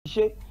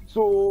ṣe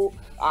so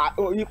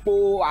ipò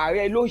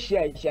ààrẹ ló ṣe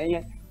ẹ̀ṣẹ̀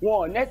yẹn wọn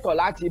ò nẹ́tọ̀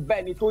láti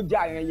bẹ́ni tó jẹ́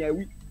ààrẹ yẹn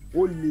wí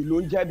olè ló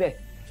ń jẹ́ bẹ́ẹ̀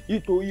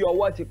nítorí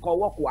ọwọ́ ti kan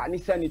ọwọ́ kò wá ní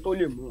sẹ́ni tó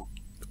lè mú wọn.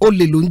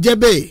 olè ló ń jẹ́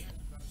bẹ́ẹ̀.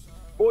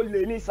 olè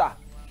ní sà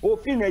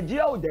òfin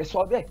nàìjíríà ò dẹ̀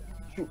sọ bẹ́ẹ̀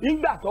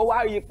nígbà tó wá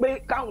rí i pé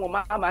káwọn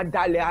máa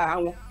dalẹ̀ ara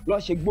wọn lọ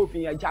ṣe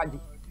gbófin yẹn jáde.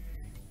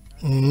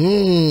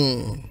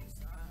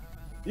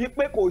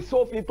 ipe kò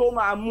sófin tó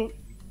máa mú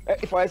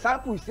for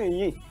example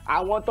sìn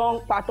àwọn tó ń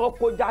patọ́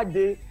kó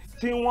jáde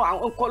tí wọ́n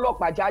àwọn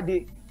kọ́lọ́pàá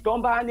jáde tó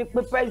ń bá ní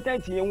pé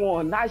president yẹn wọn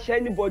ò náṣẹ́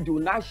anybody ò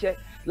náṣẹ́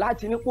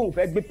láti ní pé òun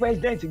fẹ́ gbé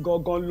president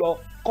gangan lọ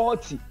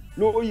kóòtù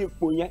lórí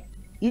ipò yẹn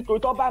ipò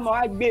tó bá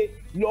máa gbé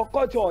lọ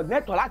kóòtù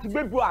ọ̀nẹ́tọ̀ láti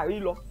gbé Buhari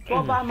lọ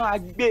tó bá máa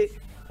gbé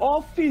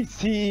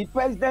ọ́fíìsì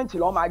president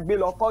lọ máa gbé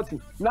lọ kóòtù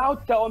now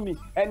tell me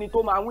ẹni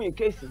tó máa win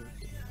kéèsì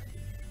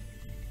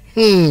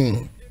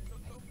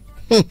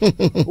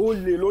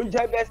olè ló ń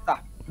jẹ́ bẹ́sà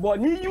bọ̀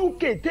ní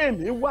UK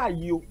tèmi wà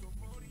yìí o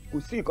kò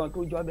sí nǹkan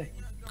tó jọ bẹ́ẹ̀.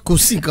 kò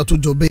sí nǹkan tó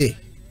jọ bẹ́ẹ̀.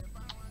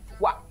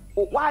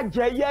 wá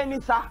jẹ yẹ́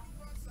ní sá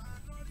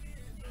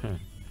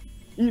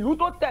ìlú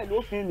tó tẹ̀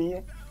lófin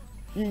nìyẹn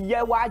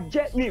ìyẹ́ wa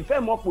jẹ́ mi ìfẹ́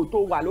mọ́pò tó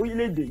wà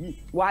lórílẹ̀‐èdè yìí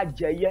wá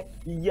jẹ yẹ́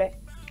ìyẹ́.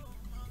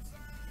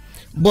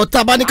 bọ́ tá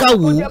a bá ní ká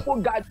wò ó.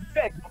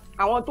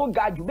 àwọn tó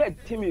ga jù bẹ́ẹ̀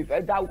tí mi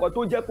ìfẹ́ dárúkọ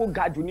tó jẹ́ kó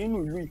ga jù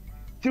nínú ìlú yìí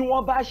tí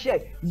wọ́n bá ṣẹ̀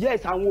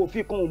yes àwọn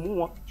òfin kan ò mú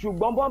wọn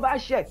ṣùgbọ́n bọ́n bá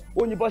ṣẹ̀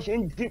ó ní bọ́ ṣe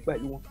ń dín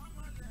pẹ̀lú wọn.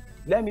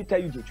 Let me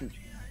tell you the truth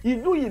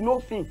ìlú yìí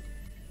lófin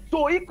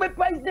so ipe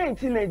president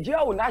nàìjíríà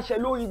ò náṣẹ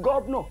lórí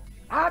gọ́vnà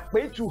á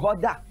pè to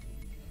order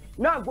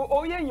náà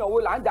orí èèyàn wo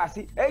là ń dà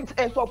sí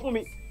ẹ sọ fún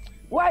mi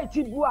wáyé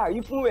tí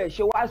Buhari fún ẹ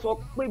ṣe wá sọ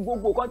pé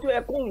gbogbo nǹkan tó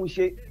yẹ kóun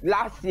ṣe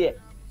last year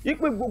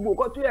ipe gbogbo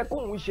nǹkan tó yẹ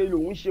kóun ṣe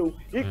lòun ṣe o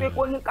ipe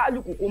kó ní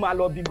kálukú kó máa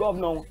lọ bí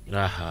gọ́vnà wọn.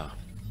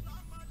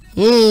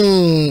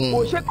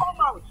 kò ṣe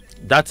come out.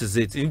 That is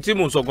it n tí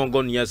mò ń sọ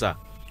gangan nìyẹn sà.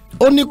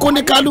 ó ní kó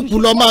ní kálukú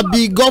lọ máa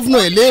bi gọ́vnà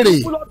ẹ̀ léèrè.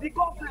 lọ bí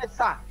gọ́vnà ẹ̀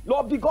sà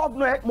lọ bí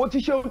gọ́vnà ẹ̀ mo ti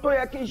ṣe ohun tó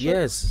yẹ kí n ṣe.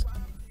 yes.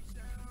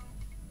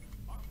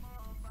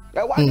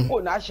 ẹ wá ní kò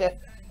náṣẹ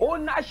ó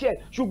náṣẹ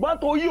ṣùgbọ́n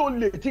torí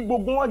olè tí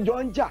gbogbo wọn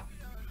jọ ń jà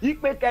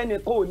ipe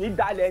kẹ́nìkan ò ní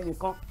dalẹ̀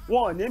ẹnìkan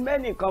wọn ò ní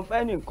mẹ́nìkan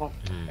fẹ́ nìkan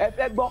ẹ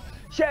fẹ́ gbọ́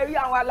ṣé rí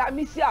àwọn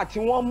alámísíà tí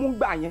wọ́n mú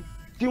gbà yẹn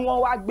tí wọ́n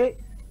wá gbé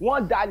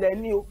wọ́n dalẹ̀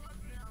ní o.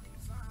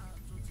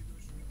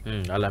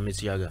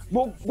 alámísíà.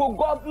 gbogbo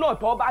gọ́vnà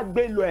tó bá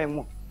gbé lọ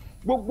ẹ̀wọ̀n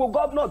gbogbo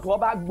gọ́vnà tó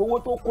bá gbowó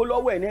tó kó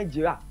lọ́wọ́ ẹ̀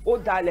nàìjíríà ó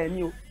dalẹ̀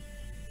ní o.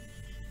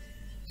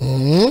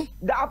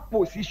 That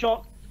position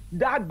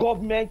that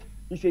government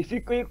is a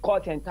secret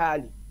court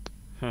entirely.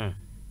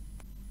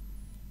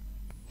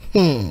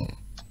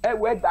 ẹ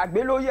wẹ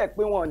gbàgbé lórí ẹ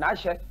pé wọn ò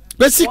náṣẹ.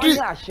 pé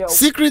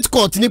secret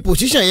court ni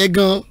position yẹn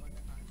gan.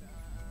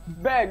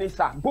 bẹ́ẹ̀ ni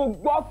sà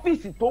gbogbo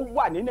ọ́fíìsì tó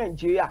wà ní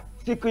nàìjíríà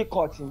secret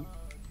court ni.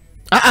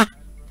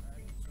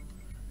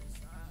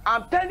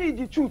 I'm telling you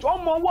the truth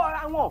ọmọ ọwọ́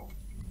ara wọn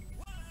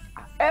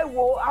ẹ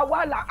wo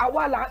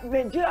àwàlà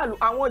nàìjíríà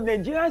àwọn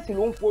Nigerians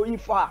ló ń forí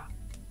fa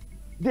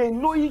they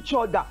know each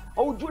other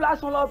ojú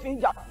lásán ló fi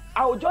ń jà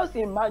I will just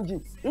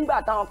imagine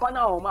nígbà táwọn kan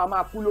náà wọn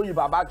máa kú lórí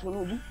bàbá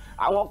Tinubu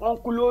àwọn kan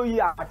kú lórí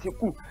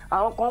Àtíkù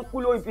àwọn kan kú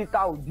lórí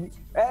Peter Obi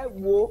ẹ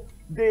wo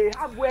they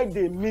have where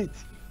they meet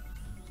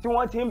tí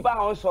wọ́n ti ń bá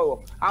wọn sọ̀rọ̀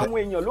àwọn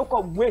èèyàn ló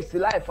kàn waste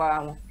life ara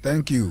wọn.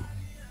 Thank you.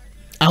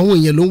 àwọn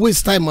èèyàn ló ń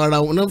waste time ara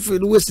wọn náà fi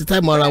waste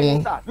time ara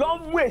wọn. ló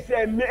ń waste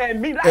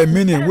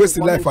ẹ̀mí ni waste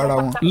life ara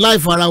wọn.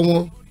 life ara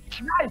wọn.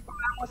 life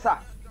ara wọn sà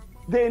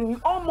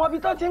ọmọ ibi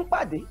tó ti ń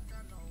pàdé.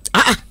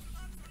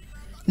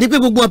 ní pé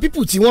gbogbo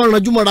people tí wọ́n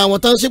ranjú mọ́ra wọn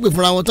tán ṣépè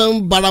fúnra wọn tán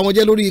ń bara wọn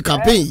jẹ́ lórí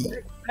campaign yìí.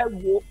 ẹ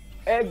wo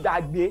ẹ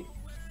gbàgbé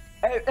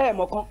ẹ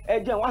mọ̀ kan ẹ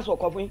jẹ́ wọ́n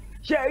sọ̀kan fún yín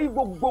ṣé rí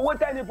gbogbo owó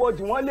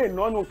tẹ́nibọ́dì wọ́n lè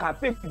nánu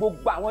campaign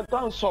gbogbo àwọn tó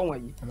ń sọ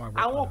wọ̀nyí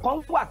àwọn kan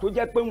wà tó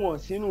jẹ́ pé wọ́n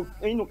sínú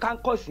inú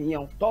kánkọ́sì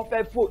yẹn tó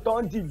fẹ́ fò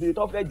tó ń dìde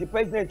tó fẹ́ di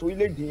president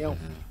orílẹ̀-èdè yẹn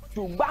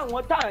ṣùgbọ́n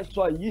àwọn tá à ń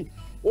sọ yìí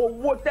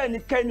owó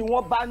tẹ́nikẹ́ni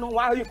wọ́n bá ná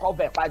wọ́n á rí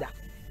kọ́fẹ̀ padà.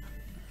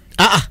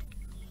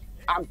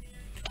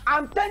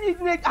 I'm telling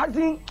you as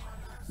in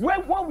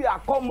when we are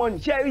common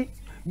ṣé rí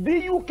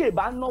bí UK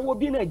bá náwó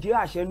bí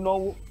Nàìjíríà ṣe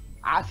náwó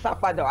àá sá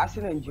padà wá sí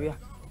Nàìjíríà.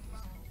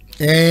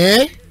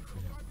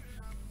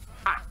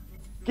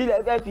 Kí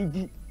lẹ fẹ́ fi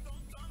di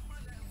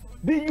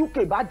bí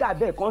UK bá dà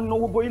bẹ́ẹ̀ kan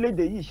náwó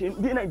bórílẹ̀-èdè yìí ṣe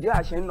bí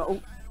Nàìjíríà ṣe ń náwó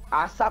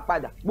àá sá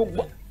padà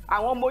gbogbo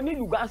àwọn ọmọ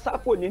onílù gan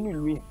sápò nínú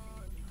ìlú yẹn.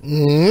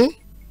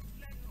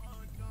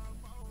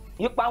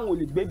 Ipa wọn ò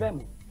lè gbé bẹ́ẹ̀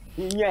mọ́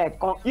ìyẹn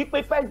ẹ̀kan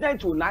ipe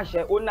president ò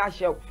náṣẹ ó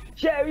náṣẹ o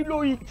ṣé ẹ rí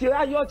lórí ti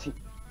ráyọ̀tì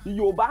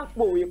Yorùbá ń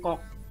pòwe kan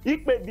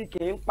ipe bí kì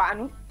í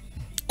panú.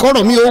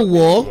 kọ́rọ̀ mi ò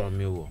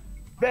wọ̀.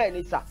 bẹ́ẹ̀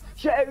ni sà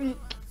ṣé ẹ rí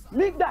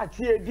nígbà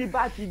tí ebi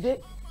bá ti dé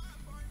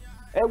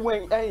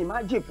ẹ̀yin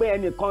má jì pé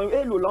ẹnìkan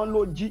èlò lọ́n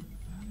ló jí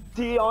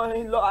tí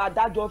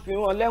adájọ́ fi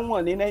rán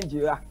lẹ́wọ̀n ní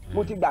Nàìjíríà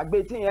mo ti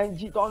gbàgbé tí yẹn ń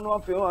jí tọ́nà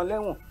fi rán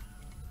lẹ́wọ̀n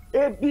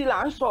ebi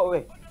là ń sọ̀rọ̀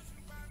ẹ̀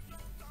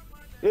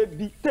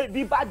ebi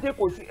tẹ́bi bá dé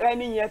kò sí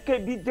ẹni yẹn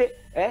kébi dé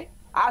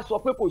á sọ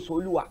pé kò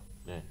sólúwa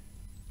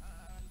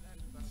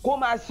kó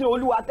máa sin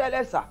olúwa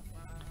tẹ́lẹ̀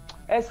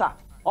sà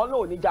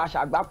Ọlọ́run níjà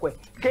aṣàgbákò ẹ̀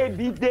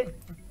kébi dé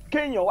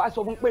kéèyàn wá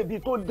sọ fún pé ibi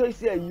tó dé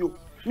sí ẹ yìí o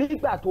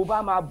nígbà tó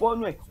bá máa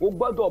bọ́nú ẹ̀ o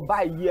gbọ́dọ̀ bá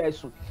iye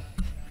ẹ̀sùn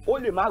ó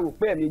lè má rò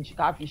pé ẹ̀mejì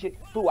tá a fi ṣe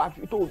tó wàá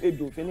fi tó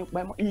ebè òfin ní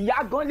pẹ́ mọ́ ìyá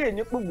gan lè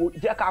ní pé wò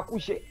jẹ́ ká kú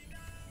ṣe.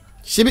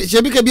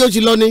 ṣebí kẹbí ó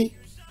ti lọ ni.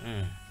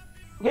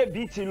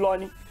 kẹbí ti lọ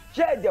ni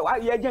ṣé ẹ̀jẹ̀ wá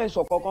yẹ jẹ́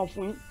ìsọ̀ kankan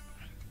fún yín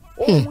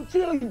ohun tí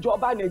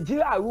ìjọba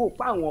nàìjíríà rò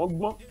pa àwọn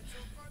gbọ́n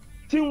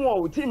tí wọn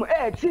ò tí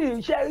tí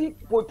iṣẹ́ rí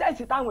protest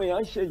táwọn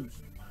èèyàn ń ṣe yìí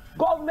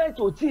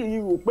gọ́ọ̀mẹ̀ntì ò tí ì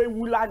rò pé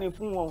wúlá ni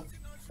fún wọn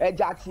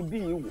ẹja ti bí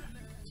ìwò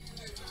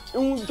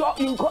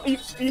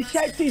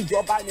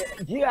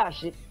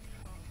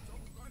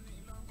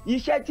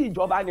iṣẹ́ tí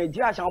ìjọba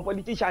nàìjíríà ṣe àwọn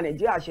politician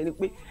nàìjíríà ṣe ni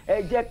pé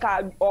ẹ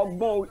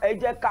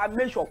jẹ́ ká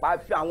make sure pa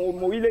fi àwọn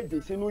ọmọ orílẹ̀-èdè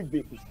sínú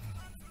ìgbèkùn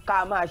ká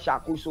máa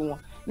ṣàkóso wọn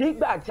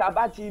nígbà tí a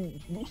bá ti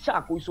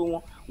ṣàkóso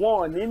wọn wọn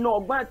ò ní ná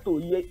ọgbọ́n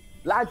àtòyè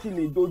láti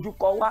lè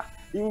dojúkọ wá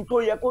ihun tó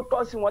yẹ kó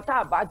tọ́ sí wọn tá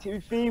a bá ti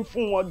fi ń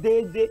fún wọn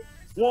déédéé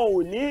wọn ò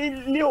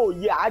ní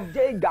òye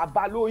àjẹ́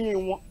ìgàba lórí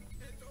wọn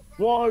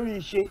wọ́n rí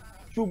i ṣe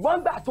ṣùgbọ́n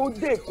gbà tó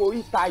dé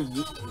ìkóríta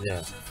yìí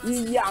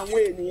iye àwọn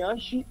ènìyàn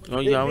ṣí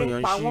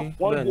ebi pa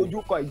wọ́n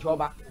dojúkọ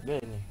ìjọba.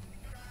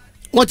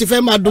 wọ́n ti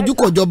fẹ́ máa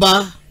dojúkọ ìjọba.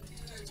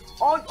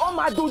 wọ́n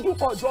máa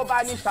dojúkọ ìjọba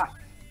ní sà.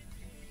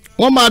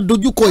 wọ́n máa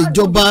dojúkọ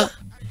ìjọba.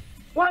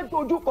 wọ́n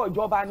dojúkọ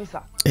ìjọba ní sà.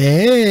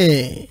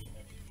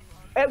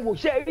 ẹ wò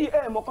ṣe rí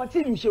mọ̀kan tí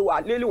ìlú ṣe wà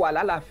lélẹ̀ wà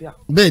lálàáfíà.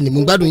 bẹ́ẹ̀ ni mo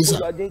gbádùn yín sà.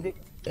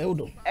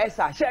 ẹ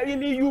sà ṣe rí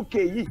ní UK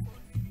yìí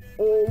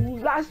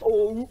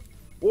òru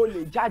o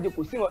lè jáde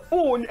kò sí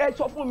wọn ẹ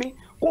sọ fún mi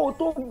kó o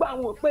tó gbà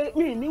wọn pé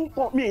mi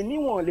ní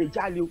wọn lè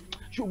jalè o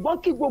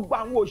ṣùgbọ́n kí gbogbo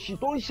àwọn òṣì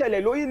tó ń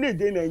ṣẹlẹ̀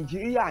lórílẹ̀‐èdè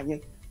nàìjíríà yẹn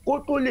kó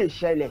tó lè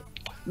ṣẹlẹ̀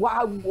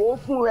wàá wò ó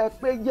fún ẹ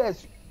pé yes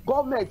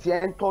gọ́ọ̀mẹ̀ntì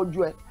ẹ̀ ń tọ́jú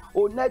ẹ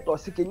o nẹ́tọ̀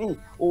sí kìíní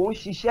òun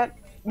ṣiṣẹ́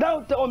now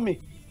tell me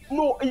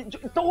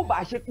tó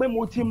bá ṣe pé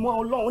mo ti mọ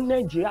ọlọ́run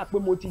nàìjíríà pé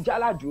mo ti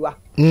jáládùúrà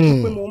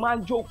pé mo máa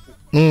ń jókòó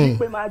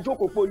pé máa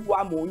jókòó pé olúwa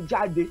mò ń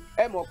jáde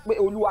ẹ mọ̀ pé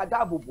olúwa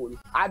dáàbò bò ní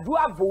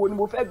àdúrà bòwò ni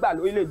mo fẹ́ gbà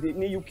lórílẹ̀‐èdè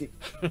ní UK.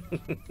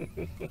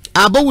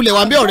 àbó wulẹ̀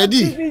wà ń bẹ́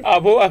already.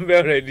 àbó wà ń bẹ́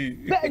already.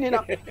 bẹ́ẹ̀ni na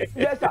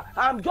yes sir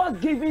I'm just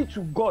giving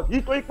to God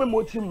nítorí pé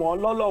mo ti mọ̀ ọ́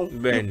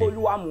lọ́lọ́run pé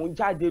olúwa mò ń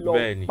jáde lọ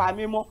pa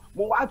mí mọ́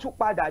mo wá tún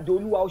padà dé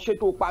olúwa ó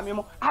ṣètò pa mí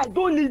mọ́ I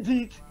don't need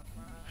it.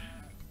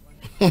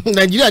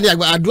 nàìjíríà ní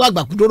àdúrà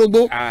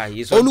àgbàkúndórógbó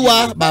olúwa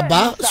bàbá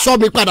sọ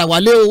mi padà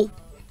wálé o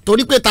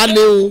torí pé ta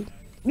lé o.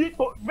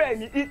 bẹ́ẹ̀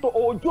ni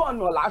ojú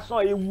ọ̀nà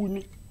lásán ewu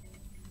ni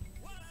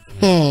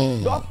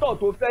dókítà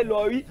tó fẹ́ lọ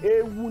rí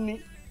ewu ni.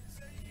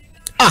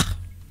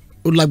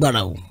 ó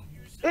lágbára o.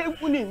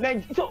 ewu ni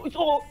so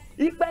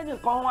ìpẹ́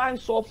nìkan wá ń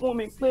sọ fún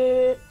mi pé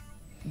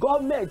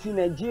gọ́ọ̀mẹ̀ntì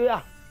nàìjíríà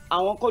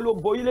àwọn kan ló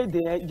borílẹ̀-èdè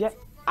yẹn jẹ́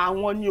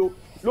àwọn ni o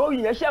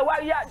lórí yẹn ṣe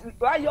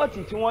ráyọ̀tì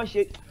tí wọ́n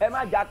ṣe ẹ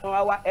má jà tán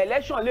wa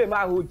election lè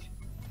máa hold.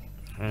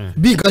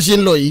 bí nǹkan ṣe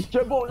ń lọ yìí.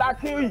 ṣe bóun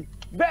láti rí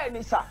bẹ́ẹ̀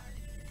ni sà.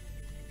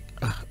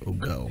 ó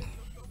ga o.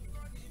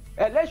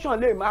 election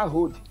lè máa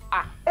hold.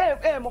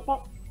 mọ̀ kan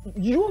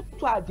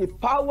youth are the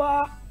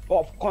power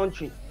of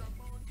country.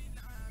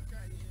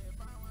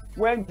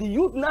 When the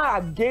youth now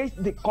against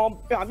the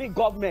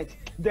government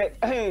the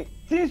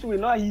things will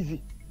not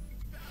easy.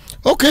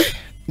 okay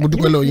mo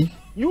dúpẹ́ lọ yín.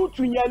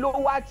 yúùtù yẹn ló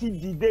wá ti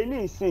dìde ní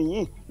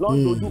ìsinyìí lọ́n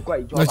dojúkọ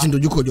ìjọba. láti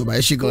dojúkọ ìjọba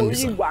ẹ ṣe gan ni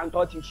sà. orí ìwà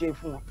ntọ́ ti ṣe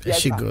fún wọn. ẹ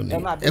ṣe gan ni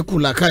ẹ kú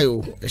làákàyè o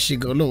ẹ ṣe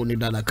gan lọ́wọ́ ní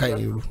dáadáa káyọ̀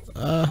irú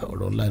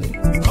ọ̀rọ̀ ńlá ni.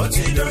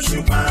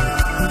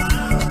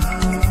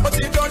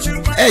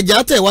 ẹ jà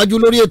tẹ̀wájú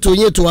lórí ètò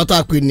yín ètò wa tá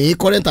a pè ní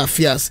current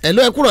affairs ẹ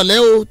lọ ẹ kúrọ̀ lẹ́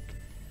o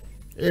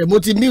mo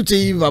ti mute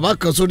bàbá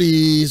kan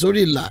sórí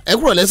ìlà ẹ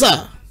kúrọ̀ lẹ́ sà.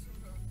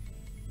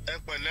 ẹ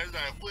pẹ̀lẹ́ sà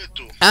ẹ kú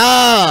ètò.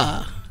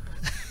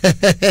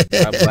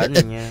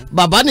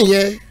 bàbá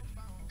nìyẹn.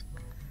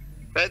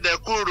 ẹ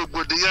dẹ́kun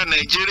rògbòdìyàn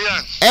nàìjíríà.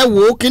 ẹ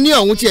wò ó kíní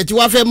ọ̀hún tiẹ̀ tí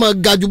wàá fẹ́ mọ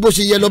ga ju bó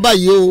ṣe yẹ lọ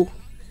báyìí o.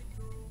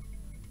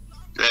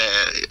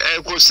 ẹ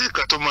kò sí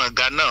ìkan tó mọ̀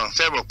ga náà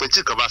fẹ́ mọ̀ pé tí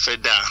ìkan bá fẹ́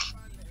dáa.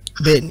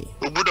 bẹ́ẹ̀ni.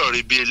 o gbọ́dọ̀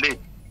rí bí eléyìí.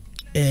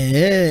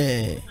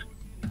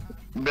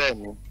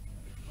 bẹ́ẹ̀ni.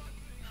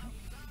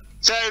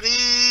 ṣe rí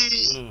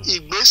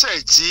ìgbésẹ̀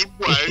tí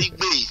buhari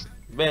gbé yìí.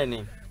 bẹ́ẹ̀ni.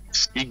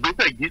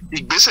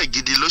 ìgbésẹ̀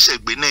gidi ló ṣe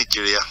gbé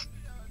nàìjíríà.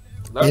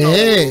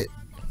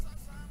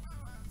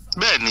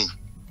 bẹ́ẹ̀ni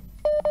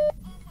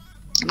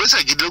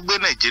ìgbésẹ̀ gidi ló gbé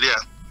nàìjíríà.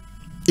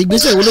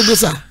 ìgbésẹ̀ wo ló gbé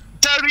sà.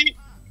 tẹ́rí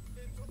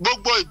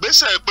gbogbo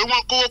ìgbésẹ̀ pé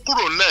wọ́n kówó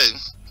kúrò ńlẹ̀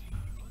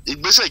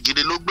ìgbésẹ̀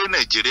gidi ló gbé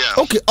nàìjíríà.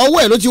 ok ọwọ́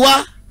ẹ̀ ló ti wá.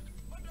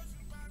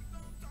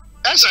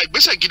 ẹ̀sà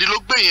ìgbésẹ̀ gidi ló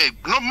gbé yẹn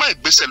nọ́mà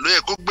ìgbésẹ̀ ló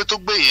yẹ kó gbé tó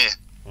gbé yẹn.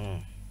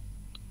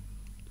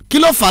 kí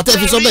ló fà á tẹ́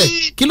fi sọ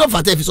bẹ́ẹ̀ kí ló fà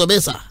á tẹ́ fi sọ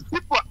bẹ́ẹ̀ sà.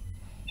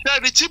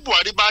 tẹ́rí tí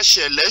buhari bá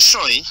ṣe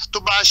election yìí tó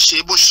bá ṣe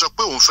bó ṣe sọ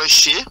pé òun fẹ́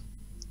ṣe é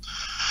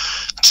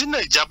tí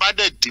nàìjíríà bá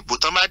dẹ̀ dìbò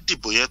tán bá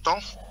dìbò yẹn tán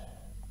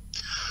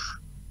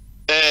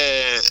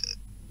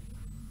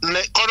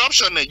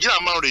corruption Nigeria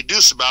máa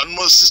reduce by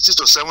almost 60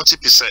 to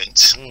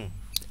 70%.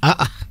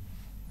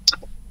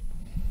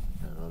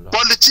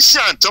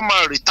 Politician tó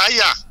máa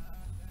retire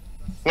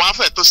wọ́n á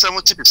fẹ́ tó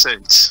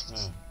 70%.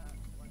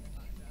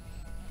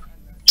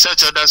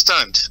 Ṣé you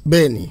understand?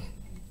 Bẹ́ẹ̀ni.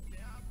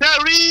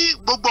 rí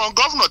gbogbo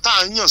gọ́vnà tá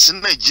à ń yàn sí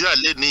Nàìjíríà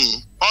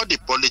lẹ́nìí all the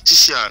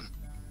politicians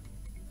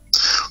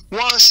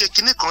wọ́n ṣe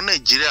kinní kan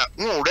Nàìjíríà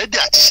wọn ò rẹ́dí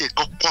àti ṣe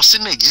kankan sí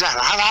Nàìjíríà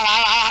rárá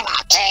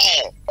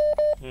kọ́.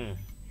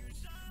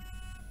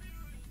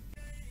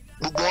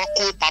 Gbogbo wọn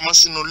kó pamọ́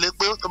sínú ilé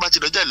pé tó bá ti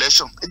dọjọ́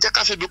election ẹ jẹ́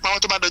ká fi ibi pamọ́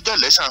tó bá dọjọ́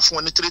election fún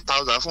wọn ní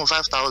 3,000 fún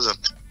 5,000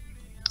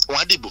 wọ́n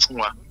á dìbò fún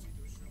wa.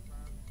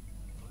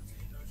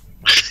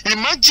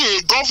 Imagine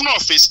a governor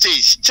of a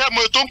state ṣé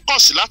mo tó ń kọ̀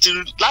sí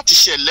láti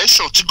ṣe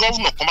election tí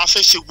governor kan bá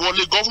fẹ́ ṣe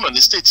wọlé governor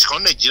ní state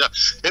kan Nàìjíríà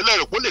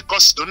ẹlẹ́rìí kó lè kọ̀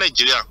sí tó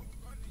Nàìjíríà.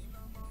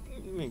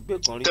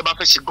 Tẹ́ bá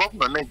fẹ́ ṣe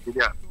governor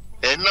Nàìjíríà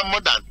ẹ̀ ná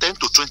more than 10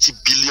 to 20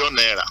 billion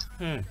naira.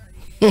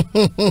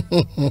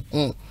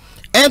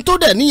 Ẹ tó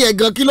dẹ̀ níyẹn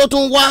gan kí ló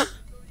tún wá.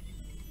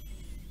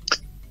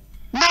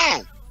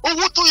 Now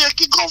owó tó yẹ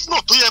kí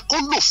governor tó yẹ kó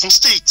lò fún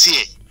state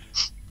ẹ̀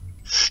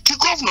kí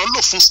governor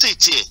lò fún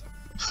state ẹ̀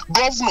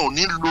governor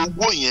ní lo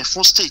owó yẹn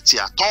fún state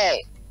àtọ́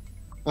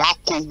wọn á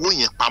kó owó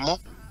yẹn pamọ́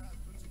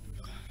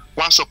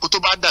wọn á sọ pé tó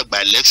bá dàgbà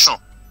election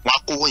wọn á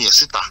kó owó yẹn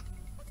síta.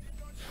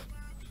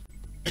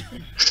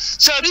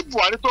 Ṣé rí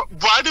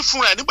Buhari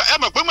fúnra ẹ̀ nígbà ẹ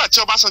mọ̀ pé ńgbà tí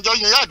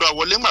Ọbásanjọ́ yan Yar'Adua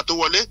wọlé ńgbà tó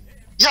wọlé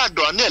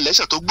Yar'Adua ní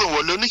election tó gbé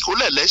wọlé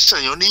oníkòólẹ̀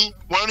election yẹn ní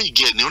wọ́n rìn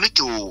gẹ̀ ní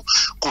oníkè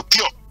kò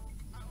pure.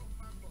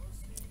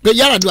 Pé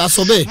Yar'Adua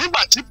sọ bẹ́ẹ̀.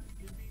 Nígbà tí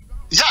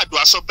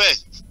Yar'Adua sọ bẹ́ẹ̀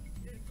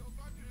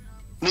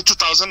ní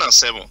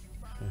 2007.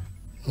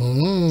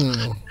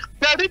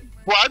 Ṣé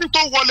Buhari tó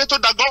wọlé tó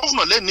da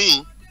gọ́vùnà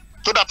lẹ́nìí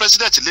tó da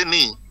president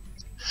lẹ́nìí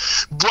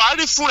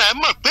Buhari fúnra ẹ̀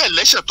mọ̀ pé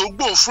election tó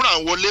gbóhùn fúnra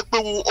wọlé pé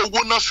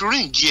owó náà fi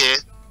ríǹgì ẹ̀.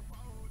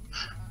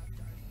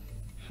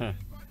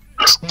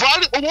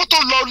 Buhari owó tó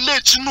lọ lé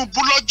Tinubu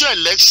lọ́jọ́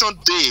election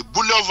day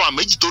bullion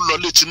méjì tó lọ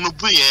lé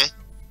Tinubu yẹn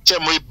ṣe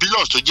mọ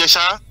billions tó jẹ́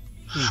ṣá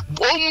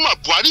ó mọ̀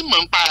Buhari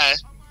mọ̀ ń pa ẹ̀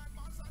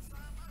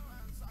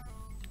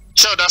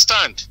ṣe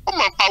understand ó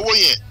mọ̀ ń pa owó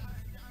yẹn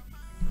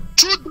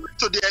 2 days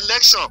to the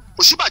election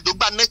Ọ̀ṣínbàjò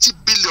gba 90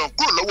 billion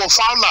kúrò lọ́wọ́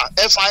Fowler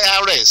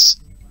FIRS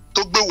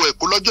tó gbé wọ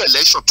Èkó lọ́jọ́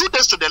election 2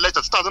 days to the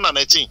election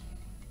 2019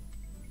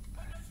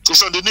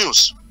 it's on the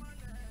news.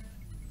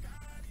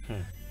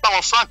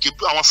 Àwọn Frank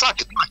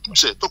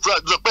ṣe tó kúrò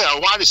àdúrà pé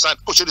àwọn resign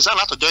kò ṣe resign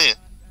látọjọ́ yẹn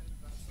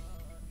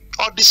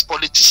all these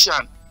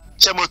politicians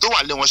ṣe mo tó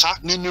wà lé wọn ṣá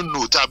nínú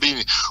nù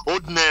tàbí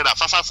old naira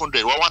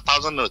 500 or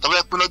 1,000 naira tó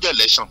fẹ́ pín lọ́jọ́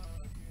election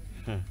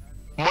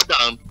more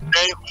than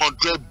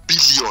 900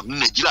 billion ní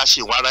Nàìjíríà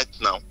ṣe wá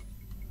right now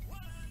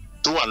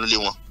tó wà nílé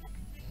wọn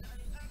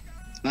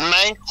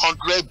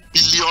 900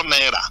 billion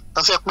naira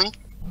tó fẹ́ pín.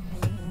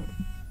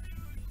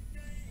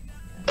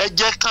 Ẹ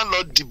jẹ́ ká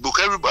lọ dìbò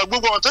kẹ́rù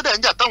gbogbo wọn tó dẹ̀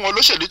ń jà táwọn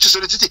olóṣèlú ti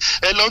sórí títì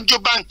ẹ lọ ń jó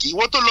báǹkì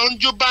ìwọ tó lọ ń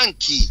jó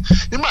báǹkì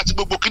nígbà tí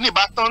gbogbo kíní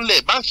bá tán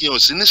lẹ̀ báǹkì yẹn ò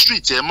sí ní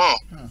street ẹ mọ́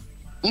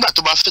nígbà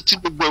tó bá fẹ́ tí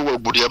gbogbo ẹwọ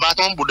òbòdì ẹ bá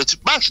tán bòdè tí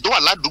báǹkì tó wà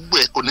ládùúgbò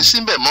ẹ kò ní sí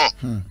bẹ̀ mọ́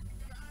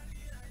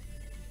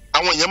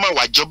àwọn èèyàn máa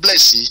wà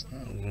jobless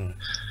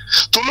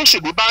tó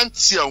lóṣèlú bá ń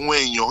ti àwọn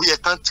èèyàn ó yẹ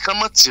ká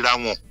má tira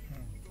wọn.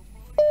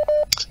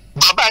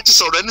 Bàbá ẹ ti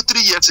sọ̀rọ̀ ẹni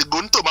 3 years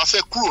ago ní tó máa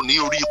fẹ́ kúrò ní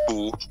orí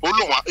ipò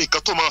olóhùn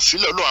nǹkan tó máa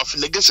filẹ̀ olóhùn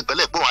àfilẹ́gẹ́sì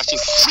pẹ̀lẹ́ pé wọ́n á ṣe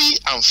free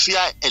and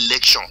fair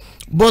election.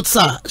 But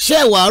sir ṣé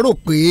ẹ wàá rò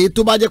pé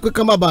tó bá jẹ́ pé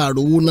ká má bàa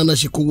rówó náná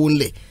ṣe kówó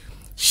ńlẹ̀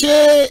ṣé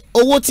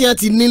owó tí wọ́n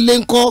ti nílé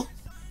ńkọ́.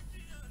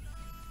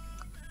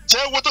 Ṣé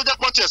owó tó jẹ́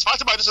pọ́n tiẹ̀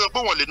smarty body sọ pé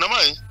wọ́n lè ná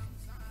mọ́ ẹ̀.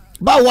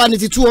 Báwo wá ni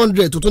ti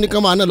 200 tó tún ní ká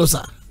máa ná lọ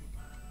sà.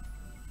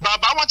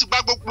 Bàbá wọn ti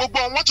gba gbogbo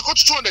wọn ti kó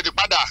 200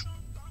 padà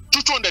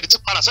 200 ti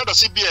padà sẹ́dọ̀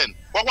CBN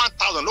wọ́n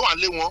 1,000 ló wà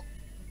lé wọn.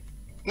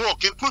 Wọn ò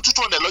kí n pín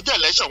 200 lọ́jọ́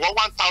election wọ́n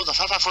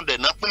 1,500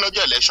 náà pín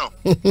lọ́jọ́ election.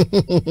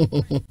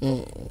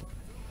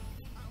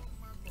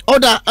 Ó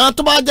dà àwọn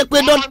tó bá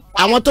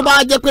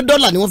jẹ́ pé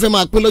dọ́là ni wọ́n fẹ́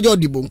máa pín lọ́jọ́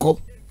ìdìbò ńkọ́.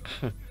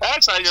 Ẹ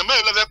ṣàyàn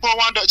mẹ́rin ló fẹ́ pín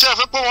ṣé ẹ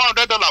fẹ́ pín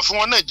 $100 fún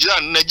wọn Nàìjíríà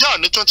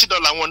ní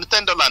 $20 wọn ní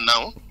 $10 náà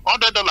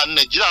 $100 ní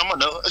Nàìjíríà mọ̀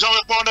náà ṣé wọ́n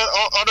fẹ́ pín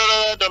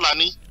 $100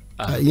 ní.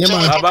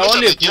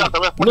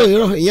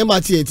 Ìyẹn máa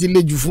tiẹ̀ ti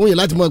le jù fún yẹn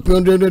láti mọ̀ pé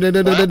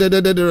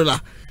 $100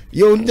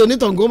 yóò ní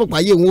onítàn gómìnà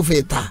pààyè òun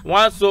fẹ́ ta.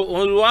 wọ́n á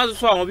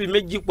sọ àwọn bíi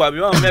méjì pọ̀ àbí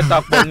wọ́n mẹ́ta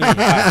pọ̀ ní.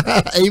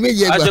 ẹ̀yin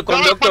méjì ẹgbàá. àṣẹ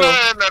kọ́ńdọ́tọ̀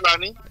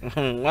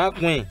wọ́n á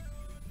pín.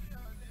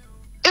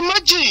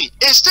 Imagine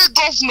a state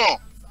governor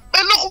a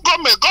local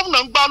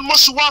governor ń gba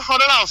almost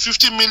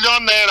 150 million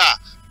naira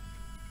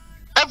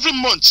every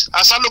month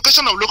as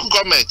allocation of local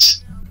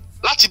government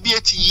láti bí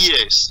 80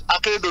 years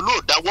Akérédolú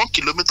ò dá 1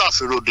 kilometre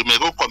of road in my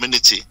own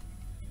community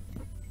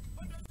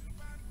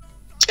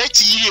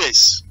 80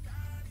 years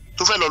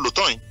tó fẹ́ lọ lò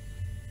tán yìí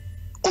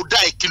kò dá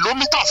a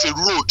kilometre of a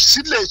road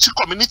sílẹ̀ sí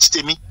community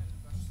tèmi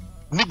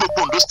ní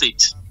gbogbo Ondo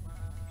state.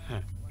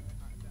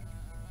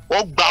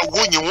 Wọ́n gba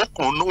owó yẹn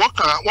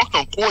wọ́n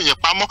kàn kó yẹn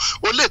pamọ́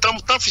olè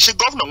tán fi ṣe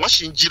gọ́vnà wọ́n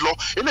sì ń jí lọ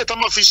ilé tán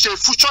máa fi ṣe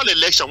future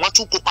election wọ́n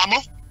tún kó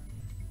pamọ́.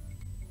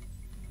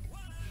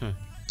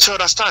 You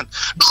understand?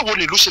 Báwo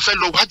ni ìlú ṣe fẹ́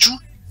lọ wájú?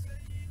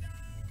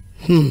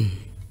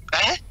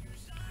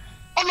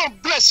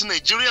 Ọlọ́run bless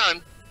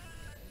Nigerian.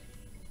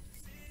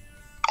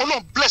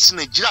 Ọlọ́run bless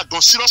Nigeria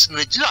gan serious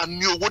Nigeria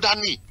ní owó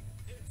dání.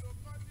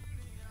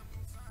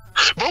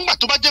 Bọ́n gbà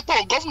tó bá jẹ́ pé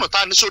gọ́vnà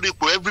ta ní sórí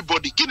ipò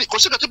everybody kí ni kò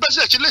sí kẹ́tí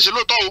bẹ́sẹ̀ ṣe lè ṣe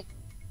lóòótọ́ o.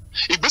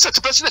 ìgbésẹ̀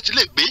tí president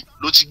lè gbé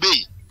ló ti gbé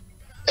yìí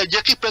ẹ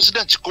jẹ́ kí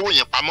president kówó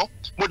yẹn pamọ́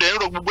mo dẹ̀ ń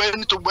rọ gbogbo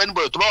ẹni tó gbọ́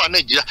anybody tó bá wà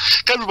Nàìjíríà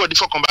kí everybody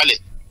fọkàn balẹ̀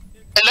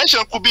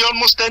election could be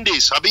almost 10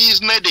 days àbí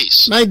 9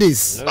 days. 9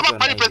 days. tó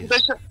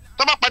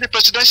bá parí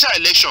presidential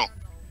election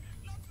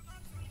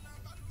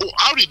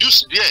how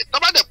reduce díẹ̀ tó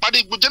bá dẹ̀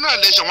parí general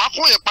election wọn á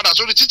kó yẹn padà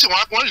sórí títì wọn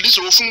á kó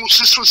release owó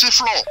fún sí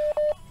floor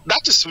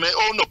that is my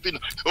own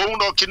opinion òun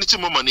náà kí ni tí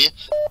mo mọ̀ ní.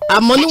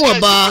 àmọ́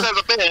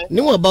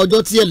níwọ̀nba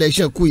ọjọ́ tí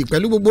election kù yìí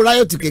pẹ̀lú gbogbo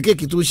riot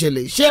kéékèèké tó ń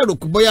ṣẹlẹ̀ ṣé èrò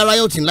kú bóyá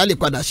riot ńlá lè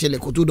padà ṣẹlẹ̀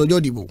kó tó dọjọ́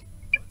ìdìbò.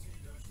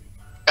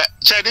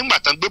 ṣe nígbà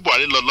tán gbé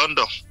Buhari lọ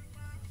London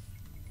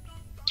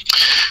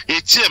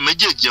etí ẹ̀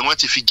méjèèjì wọ́n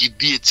ti fi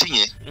gidi etí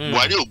yẹn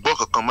Buhari ò gbọ́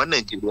kankan mọ́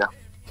Nàìjíríà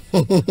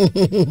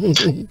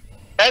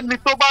ẹni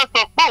tó bá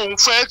sọ pé òun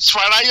fẹ́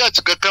fa riot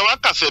kankan wá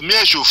kàfẹ́ mí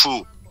ẹ̀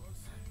ṣòfò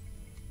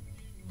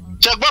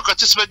ṣe gbọ́ kan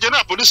tí Inspector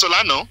General Police sọ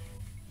lánàá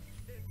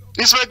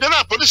Inspector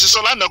General Police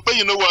sọ lánàá pé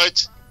you know what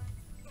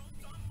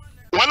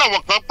wọ́n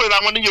làwọn kan pera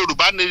wọn ní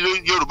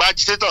Yorùbá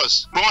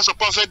agitators bí wọ́n sọ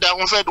pé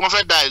wọ́n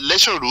fẹ́ da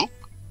election rú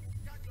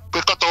pé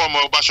kọ́tọ́ wọn mọ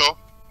ọbaṣọ.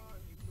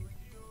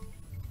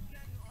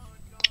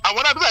 àwọn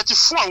arábíyà ti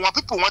fún àwọn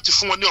pípò wọn ti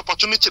fún wọn ní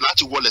opportunity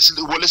láti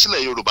wọlé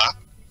sílẹ̀ Yorùbá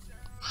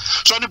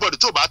so anybody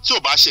tí ò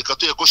bá ṣe nǹkan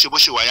tó yẹ kó ṣe bó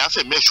ṣe wà yà á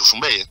fẹ̀mí ẹ̀ṣù fún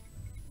bẹ́ẹ̀ yẹn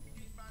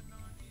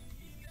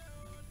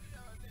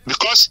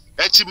because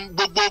ẹ ti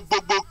gbogbo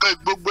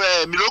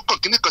ẹ̀mí ló kàn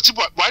kíní kan tí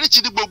Buhari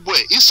ti ní gbogbo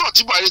ẹ̀ ìsọ̀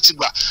tí Buhari ti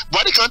gbà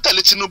Buhari kan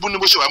tẹ̀lé Tinubu ní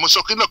bó ṣe wà mo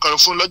sọ kí náà kan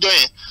fún lọ́jọ́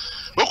yẹn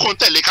ó kàn ń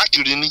tẹ̀lé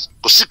káàkiri ni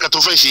kò sí nǹkan tó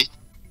fẹ́ ṣe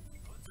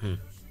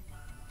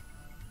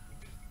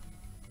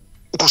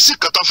kò sí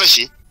nǹkan tó fẹ́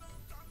ṣe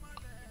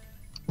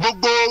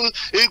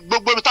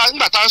gbogbo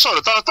nígbà tá a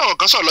sọ̀rọ̀ táwọn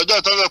kan sọ̀rọ̀ lọ́jọ́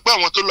ìtọ́jú pé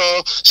àwọn tó lọ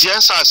ṣe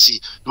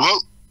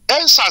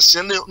EndSARS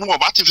ni wọ́n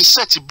bá ti fi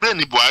sẹ́ẹ̀tì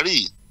brain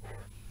Buhari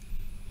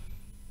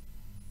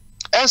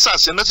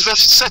EndSARS ni wọ́n ti fẹ́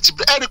fi sẹ́ẹ̀tì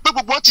brain ẹ̀rí pé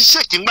gbogbo wọn ti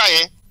ṣèkì ńgbà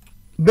yẹn.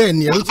 bẹ́ẹ̀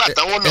ni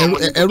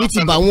ẹ̀rù ti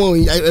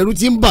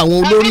bà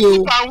wọ́n olórí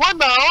o. àwọn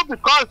náà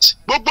because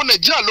gbogbo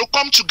Nàìjíríà ló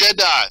come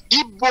together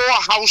Igbo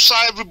Hausa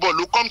everybody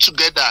ló come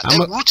together.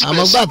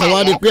 àmọ́ gbà tó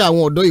wá rí pé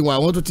àwọn ọ̀dọ́ ìwọ̀n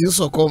àwọn tó ti ń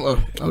sọ̀kọ́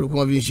ọ̀rùkún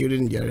wọn fi ń ṣeré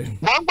nìjà rẹ̀.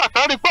 wọ́n gbà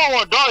tó rí pé àwọn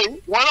ọ̀dọ́ yìí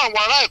wọ́n náà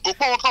wọn ará Èkó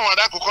pé wọ́n káwọn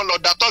ará Èkó kan lọ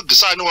da tọ́ọ̀gì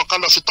sáà ni wọ́n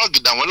kan lọ fi tọ́ọ̀gì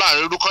dà wọ́n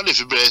láàrin irú kan lè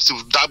fi bẹ̀rẹ̀ sí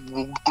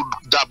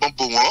dàbọ̀n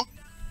bò wọ́n.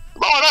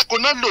 báwọn ará Èkó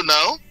náà lò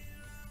náà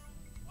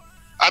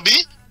àbí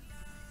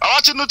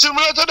àwọn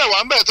Tinubu tó dẹ̀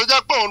wá ń bẹ̀ tó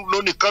jẹ́ pé òun ló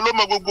nìkan ló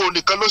mọ gbogbo òun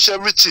nìkan ló ṣe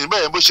everything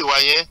bẹ́ẹ̀ bó ṣe wà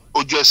yẹn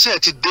òjò ẹ̀sìn ẹ̀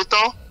ti dé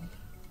tán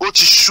ó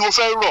ti ṣú ó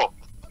fẹ́ rọ̀.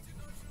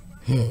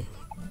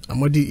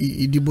 àmọ́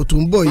ìdìbò tó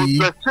ń bọ̀ yìí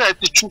òjò ẹ̀sìn ẹ̀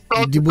ti ṣú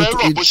tán ó fẹ́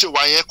rọ̀ bó ṣe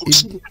wà yẹn kò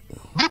sí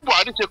bí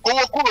Buhari ṣe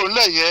kówó kúrò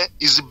ńlẹ̀ yẹn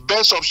is the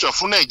best option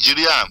fún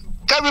Nàìjíríà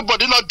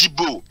everybody lọ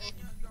dìbò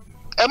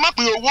ẹ má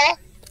pín owó.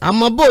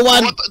 àmọ́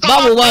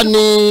báwo wá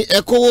ni ẹ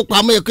kówó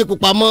pamọ́ ẹ képo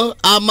pamọ́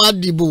a máa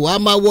dìbò a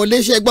máa wọlé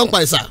ṣe gbọ́n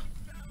pa ìsà.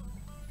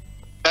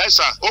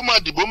 ẹ̀sà ó máa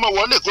dìbò mọ́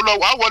wọlé kó lọ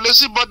wàá wọlé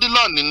sí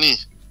Bodilon ni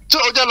tí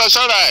ó jẹ́ lọ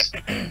ṣọ́ra ẹ̀.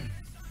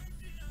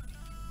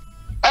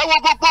 ẹ wo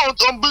gbogbo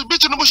bí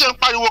Tinubu ṣe ń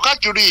pariwo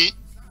káàkiri yìí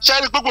ṣe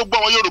é rí pé gbogbo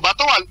àwọn Yorùbá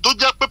tó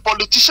jẹ́ pé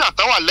politician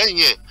tó wà lẹ́yìn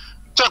ẹ̀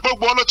ṣe é pé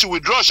gbogbo wọn ló ti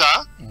withdraw ṣá.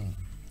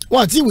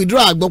 wọ́n ti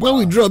withdraw àgbọ̀ pé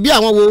withdraw bí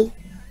àwọn wo.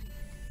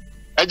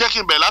 ẹ jẹ́ kí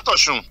n bẹ̀rẹ̀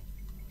látọ̀ṣun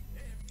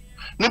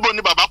níbo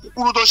ni bàbá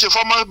kúkúrú tó ṣe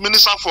former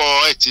minister for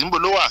health níbo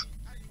ló wà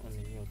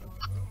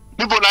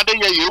níbo ni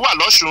Adéyẹyè wà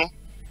lọ́ṣun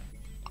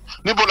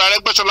níbo la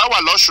Arẹ́gbẹ́ṣọlá wà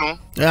lọ́ṣun.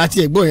 àti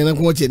ẹ̀gbọ́n yẹn náà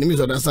kí wọ́n tiẹ̀ ní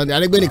misunderstanding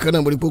Arẹ́gbẹ́ nìkan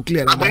náà mo rí pé ó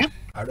clear rẹ̀ báyìí.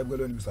 Arẹ́gbẹ́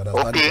ló ní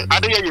misunderstanding. ok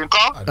Adéyẹyè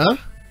ńkọ́.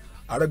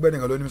 Arẹ́gbẹ́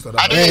nìkan ló ní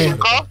misunderstanding.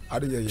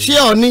 Adéyẹyè ńkọ́. ṣé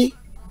ọ ní.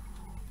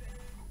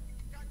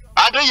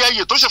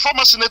 Adéyẹyè tó ṣe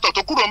former senator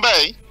tó kúrò ń bẹ̀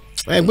yìí.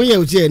 ẹ̀gbọ́n yẹn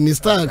ò tiẹ̀ ní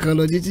star kan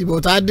lọ títí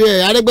bọ̀ tá a dé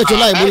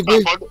Arẹ́gbẹ́ṣọlá yìí mo rí pé.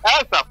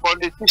 ẹ̀sà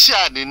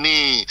politician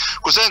ni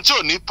kò sẹ́ni tí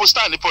ò ní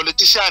poster ní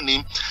politician ni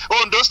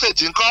Ondo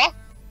state ńkọ́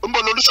ń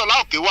bọ̀ Olúṣọlá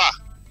Òkè wà.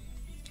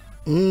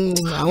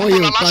 àwọn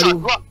yẹn ò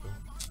pariwo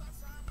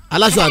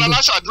aláṣọ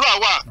àdúrà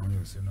wà.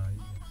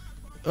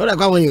 ó rẹ̀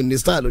kó àwọn èèyàn ní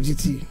star lójú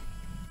tí.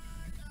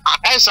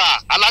 ẹ̀sà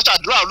aláṣọ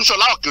àdúrà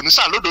Olúṣọlá Òkè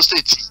onísà lódò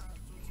state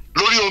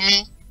lórí omi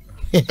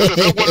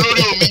ẹ̀fẹ̀ wọ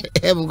lórí omi.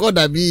 ẹ̀bùn kọ́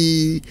dàbí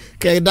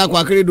kẹ́ẹ̀dákọ̀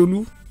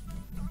Akérédolú.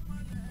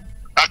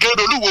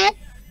 Akérédolú wo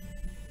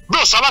bí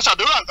òsán aláṣọ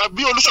àdúrà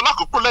bí Olúṣọlá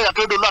àkókò lẹ́yìn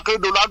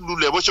Akérédolú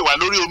àlùlẹ̀ bó ṣe wà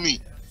lórí omi.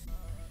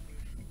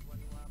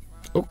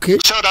 ok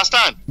ṣe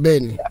understand.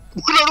 bẹ́ẹ̀ni.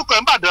 kí lórúkọ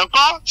ẹ̀ ń bàdàn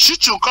kọ́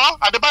Ṣítù kọ́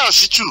Adébáyọ̀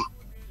Ṣítù.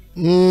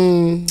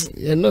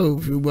 yẹn náà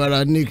fi gbogbo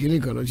ara ní kíní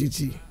kan lọ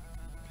títì.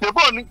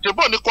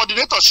 ṣèbó ni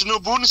coordinator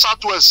Tinubu ní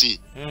South West.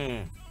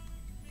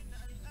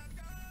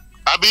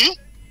 àbí.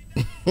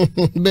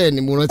 bẹ́ẹ̀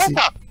ni mo rántí.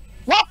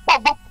 wọ́n pọ̀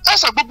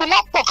gbogbo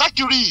wọn pọ̀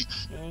káàkiri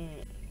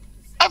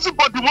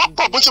everybody wọ́n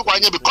pọ̀ bó ṣe wà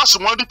yẹn because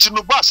wọ́n rí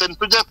Tinubu àṣẹni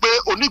tó jẹ́ pé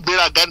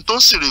onígbéraga ni tó ń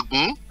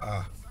sèrègùn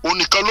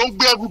onìkan ló ń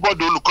gbé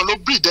everybody olùkan ló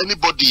breed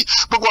anybody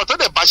gbogbo ọ̀tọ́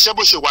dẹ̀ bá ṣẹ́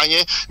bó ṣe wà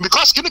yẹn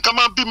because kíní kan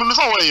máa ń bí mi ní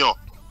fún àwọn èèyàn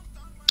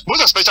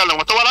most especially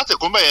àwọn tó wá láti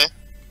Èkó mẹ́yẹn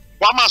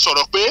wọ́n á máa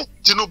sọ̀rọ̀ pé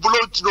Tinubu ló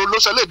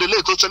ṣẹlẹ̀ èdè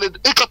léè tó ṣẹlẹ̀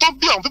nǹkan tó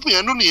bí àwọn pípìn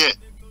yẹn nú nìyẹn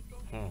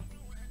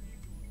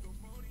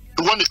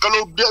ìwọ nìkan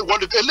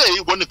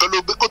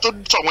ló gbé kó tó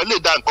sọ wọn lè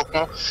dá nǹkan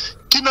kan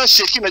kí náà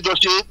ṣe kí náà jọ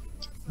ṣe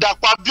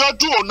Dàpọ̀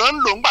Abíọ́dún ọ̀nà ń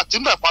lò ńgbà tí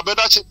Dàpọ̀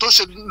Abíọ́dún tó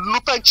ṣe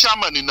lupen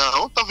chairman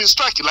náà tó fi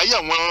strike láyé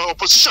àwọn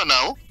opposition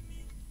náà.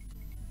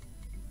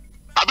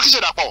 Àbí kí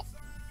ṣe Dàpọ̀?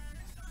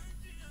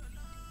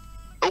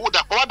 Owó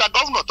Dàpọ̀ wá da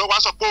gọ́vùnà tó wá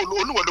sọ pé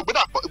Olúwo ló gbé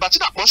Dàpọ̀ ìgbà tí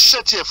Dàpọ̀ ń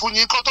ṣiṣẹ́ tiẹ̀ fún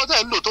yín kọ́ tó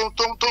tẹ̀ ń lò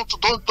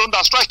tó ń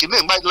da strike ní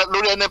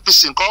lórí NNPC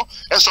nǹkan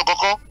ẹ̀sọ̀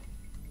kankan.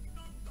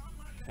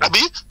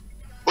 Àbí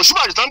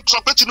Ọ̀ṣínbàjò tó ń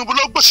sọ pé Tinubu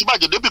ló gbé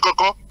Ọ̀ṣínbàjò débi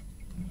kankan.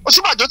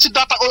 Ọ̀ṣínbàjò ti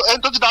da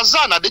ẹni tó ti da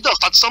ZAN at the age of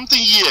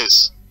 30-something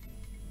years.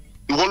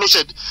 Ìwọ ló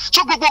ṣe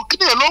so gbogbo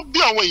kíni ẹ ló ń bí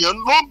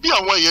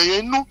àwọn èèyàn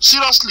yẹn inú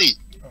seriously.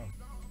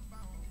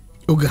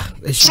 Ọ̀gá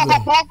ẹ ṣe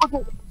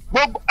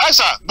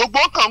gbogbo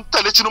kan ń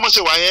tẹ̀lé Tinubu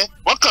ṣe wà yẹn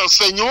wọ́n kàn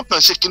fẹ́ yín wọ́n kàn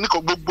ṣe kíní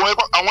kan gbogbo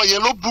àwọn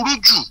yẹn ló burú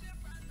jù.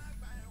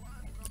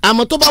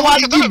 Àmọ́ tó bá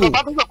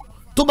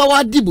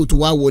wá dìbò tó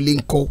wá wọlé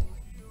ńkọ́.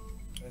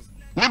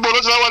 Níbo ló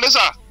ti wá wọlé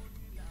sà?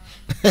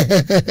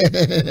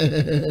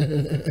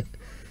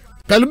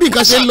 Pẹ̀lú bí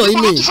nǹkan ṣe ń lọ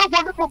yìí ni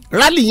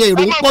rálì yẹn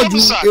èrò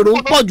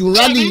ń pọ̀ jù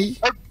rálì.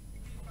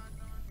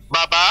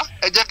 Bàbá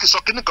ẹ jẹ́ kí n sọ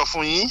kíní kan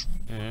fún yín.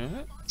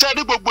 Tẹ́ ẹ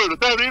rí gbogbo èrò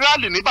tẹ́ ẹ rí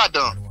rálì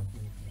nìbàdàn.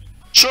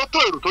 Ṣé ó tó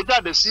èrò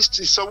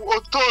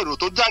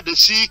tó jáde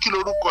sí kí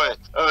lorúkọ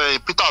ẹ̀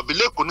Peter Obi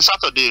lẹ́kọ̀ọ́ ní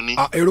Saturday ni.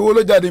 Èrò wo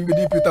ló jáde níbi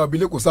ní Peter Obi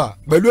lẹ́kọ̀ọ́ sá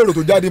pẹ̀lú èrò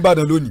tó jáde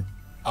Ìbàdàn lónìí.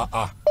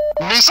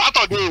 Ní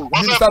Saturday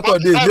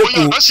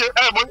lẹ́kọ̀ọ́.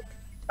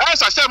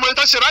 Ṣàṣẹ ìmọ̀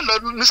ìtàn ṣe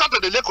rálì ní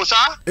Saturday lẹ́kọ̀ọ́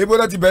ṣá. Ebo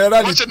náà ti bẹ̀rẹ̀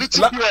rálì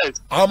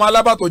àwọn ọmọ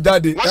alábà tó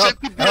jáde ẹ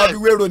wá fi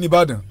wéèrò ní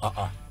Ìbàdàn.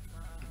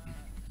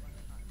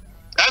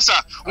 Ẹ̀sà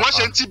wọ́n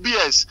ṣe ní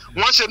TBS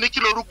wọ́n ṣe ní kí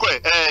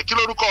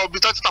lorúkọ ibi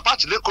tó ti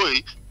tapáàtì lẹ́kọ̀ọ́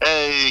yìí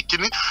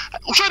kìíní.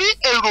 Ṣé ní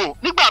èrò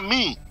nígbà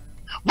míì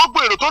gbogbo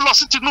èrò tó lọ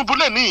sí Tinubu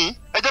lẹ́nìí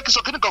ẹ jẹ́ kí n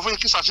sọ kíní kan fún yín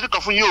kí n ṣàṣírí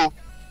kan fún yín o.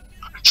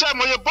 Ṣé ẹ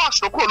mọye bọ́ọ̀sì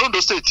tó kúrò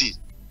l'Ondo State?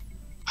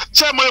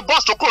 Ṣé ẹ mọye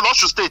bọ́ọ̀sì tó kúrò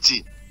l'Ọ̀ṣun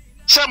State?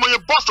 Ṣé ẹ mọye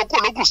bọ́ọ̀sì tó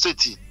kúrò l'Ògùn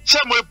State? Ṣé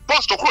ẹ mọye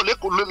bọ́ọ̀sì tó kúrò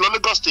lọ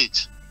Lagos State?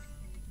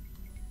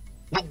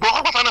 Gbogbo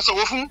ọkọ̀ pátá náà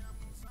sanwó fún.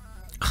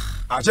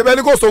 Àṣebẹ́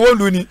ní kò sówó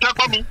lu ni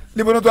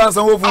níbo ni tó ń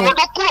sanwó fún wọn.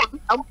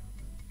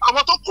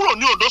 Àwọn tó kúrò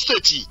ní Ondo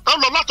State tán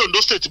lọ láti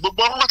Ondo State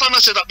gbogbo ọkọ̀ pátá náà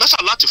ṣe lẹ́sà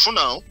láti fún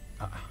náà.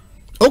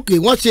 Ok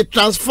wọ́n ṣe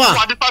transfer.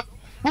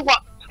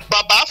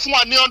 Bàbá fún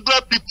wa ní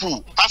 100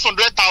 people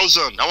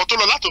 500,000 àwọn tó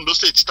lọ láti Ondo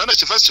State tán lè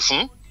ṣe fẹ́ẹ̀sì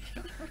fún.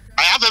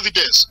 I have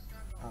evidence.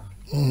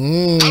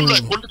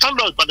 Tán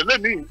lọ Ìbàdàn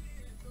lẹ́nìí.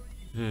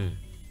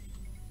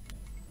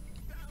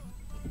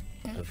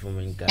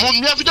 Mo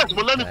ní evidence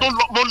mo lẹ́ni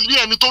mo ní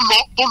ẹni tó lọ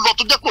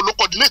tó jẹ́ pé ló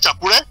coordinate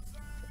Àkúrẹ́.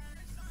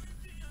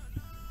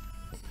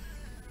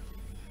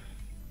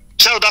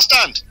 Ṣé you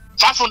understand?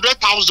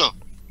 500,000.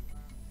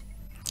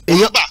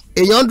 Èèyàn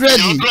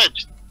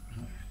 100.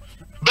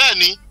 Bẹ́ẹ̀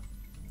ni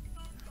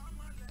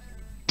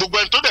gbogbo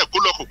ẹni tó dẹ̀ kó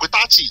lọ kò pé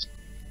 30.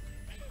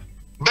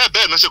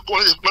 Bẹ́ẹ̀ náà ṣe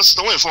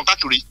sanwó ìfọ̀n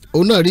káàkiri.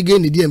 Òun náà rí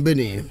géènì díẹ̀ bẹ́ẹ̀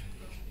nìyẹn.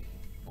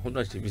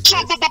 So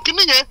gbogbo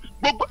kinní yẹn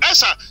gbogbo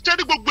ẹ̀sà ṣé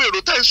ní gbogbo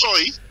èrò tẹ́ ń sọ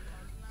yìí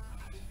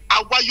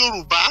àwa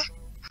Yorùbá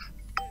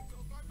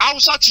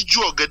Haúsá ti ju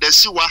ọ̀gẹ̀dẹ̀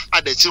sí wa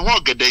adẹ̀ tí wọ́n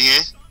ọ̀gẹ̀dẹ̀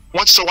yẹn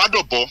wọ́n ti sọ wá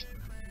dọ̀bọ̀.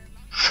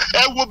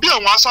 Ẹ wo bí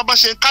àwọn Haúsá bá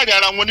ṣe ń kárí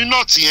ara wọn ní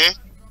nọ́ọ̀tì yẹn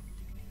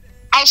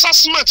Haúsá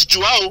cement jù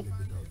wá o.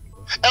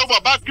 Ẹ wo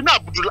bàbá kíní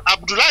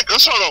Abdullahi kan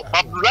sọ̀rọ̀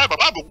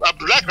bàbá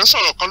Abdullahi kan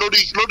sọ̀rọ̀ kan ló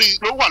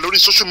wà lórí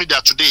social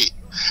media today.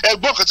 Ẹ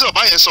gbọ́ nǹkan tí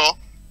bàbá yẹn sọ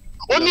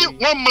ó ní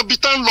wọ́n mọ ibi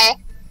tán lọ.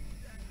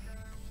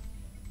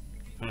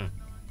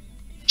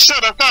 Ṣé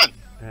ọ̀dà tán?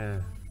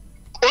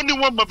 Ó ní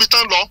wọ́n mọ ibi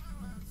tán lọ.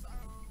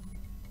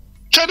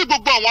 Ṣé ní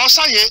gbogbo àwọn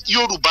Haúsá yẹn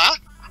Yorùbá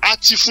á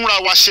ti fúnra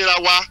wa ṣera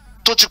wa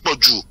tó ti pọ̀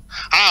jù.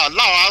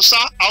 Láwọn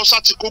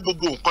Haúsá ti kó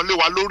gbogbo nǹkan lé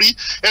wa lórí.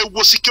 Ẹ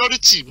wo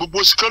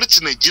gbogbo security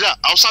Nàìjíríà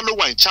Haúsá ló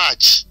wà in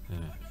charge.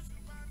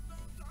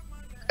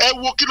 Ẹ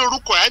wo kí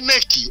lorúkọ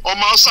INEC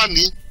ọmọ Haúsá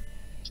ni.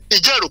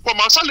 Ìjẹ́ èrò pọ̀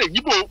ọmọ Haúsá lè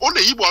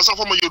yíbò Haúsá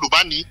fọmọ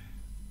Yorùbá ni.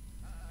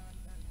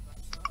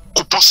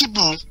 Kò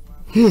possible.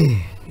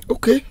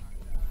 Okay.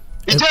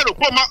 Ìjẹ́ èrò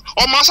pọ̀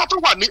ọmọ Haúsá tó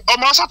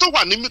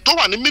wà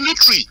ní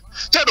military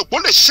jẹ́ èrò pọ̀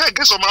lè ṣiṣẹ́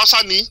against ọmọ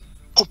Haúsá ni.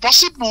 Kò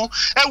possible.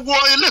 Ẹ wo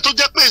ilé tó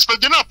jẹ́ pé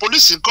inspector general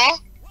police ńkọ́.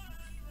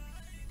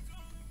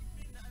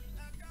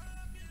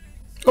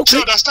 Okay.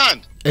 You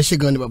understand? Ẹ ṣe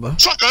gan ni bàbá.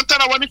 Sọ̀kan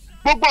tẹ́ra wọn ni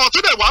gbogbo àwọn tó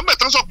dẹ̀ wà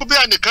mẹ́tàn sọ pé bí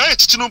ẹnìkan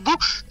ètí Tinubu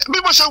bí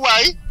mo ṣe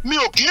wà yìí mi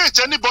ò kí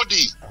ètí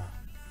anybody.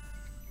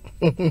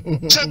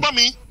 Ṣé gbọ́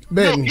mi?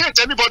 Mi ò kí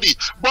ètí anybody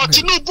but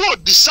Tinubu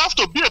deserve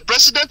to be a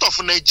president of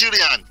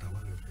Nigeria.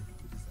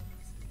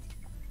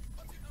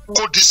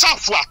 Kò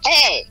deserve at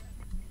all.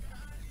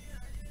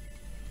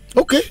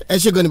 Ok ẹ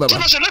ṣe gan ni bàbá.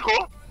 Kí ló ṣe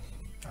lẹ́kọ̀ọ́?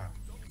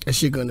 Ẹ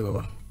ṣe gan ni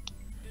bàbá.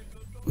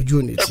 Ojú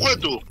ò ní tí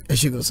ẹ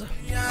ṣe gan sa.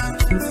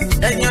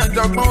 Ẹ̀yin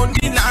ọ̀jọ̀gbọ́n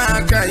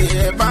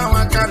onílàákàyè bá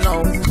wọn kà lọ.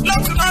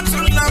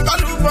 Lọ́tún la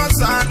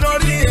bálùbọ̀sà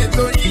lórí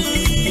ètò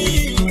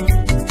yìí.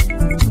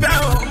 Bẹ́ẹ̀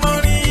ò mọ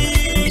rí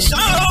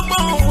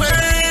ṣọ́gbọ̀n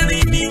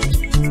wẹ́rìn ni.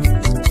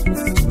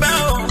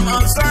 Bẹ́ẹ̀ ò mọ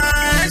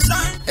sáẹ́sà.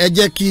 Ẹ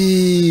jẹ́ kí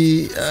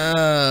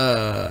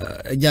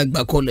ẹ jẹ́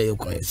àgbà kọ́lẹ̀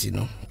ọkàn yẹn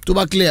sínú tó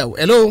bá clear o.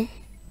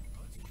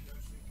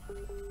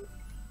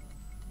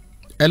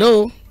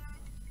 Hello.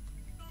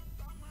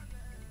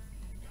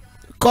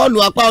 kọ́ọ̀lù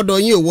apá ọ̀dọ̀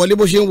yín ò wọlé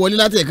bó ṣe ń wọlé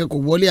láti ẹ̀kẹ́ kò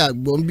wọlé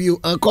àgbọ̀n bí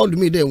kọ́ọ̀lù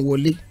mi dẹ̀ ń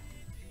wọlé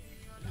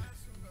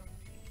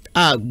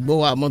àgbọ̀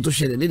àmọ́ tó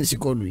ṣẹlẹ̀ lẹ́nu sí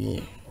kọ́ọ̀lù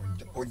yẹn.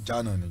 ó já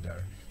náà ní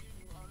jàre.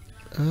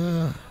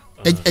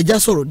 ẹja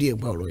sọ̀rọ̀ díẹ̀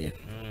gba ọ̀rọ̀ yẹn.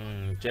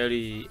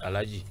 Jerry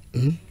Alhaji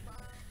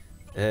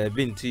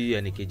bí n tí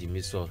ẹnìkejì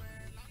mi sọ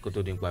kó tó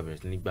dín pa bẹ̀rẹ̀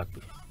sí nígbà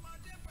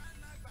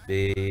pé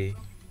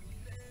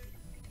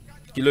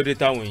kí ló dé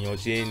táwọn èèyàn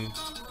ṣe ń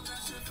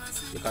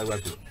ṣe ká gbà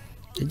pé.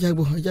 ẹja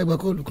gbọ́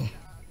kọ́ọ̀lù kan.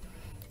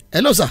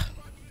 Hello sir.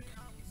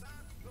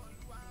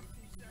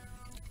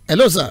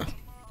 Hello sir.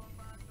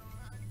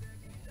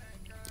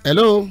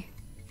 Hello.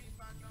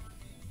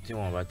 Tí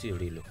wọ́n bá ti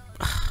rí lọ.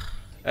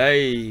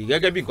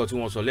 Gẹ́gẹ́ bí nǹkan tí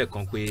wọ́n sọ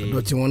lẹ́ẹ̀kan pé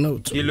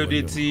kí ló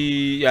dé tí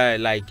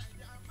like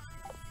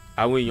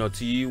àwọn èèyàn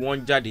tí wọ́n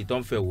ń jáde tó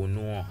ń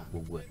fẹ̀hónú hàn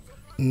gbogbo ẹ̀.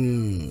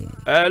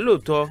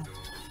 Lóòótọ́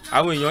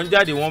àwọn èèyàn ń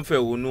jáde wọ́n ń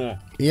fẹ̀hónú hàn.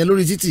 Ìyẹn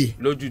lórí títì.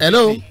 Lójú títì.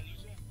 Hello.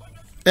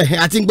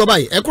 Àti ń gbọ́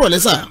báyìí ẹ kúrò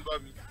lẹ́sà.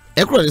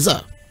 Ẹ kúrò lẹ́sà.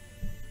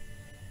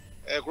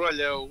 Ẹ kúrò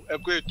lẹ́ o ẹ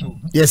kú ètò.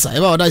 Yes sir ẹ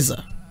bá wa dá sí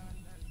sir.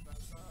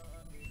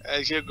 Ẹ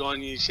ṣe gan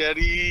ni iṣẹ́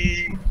rí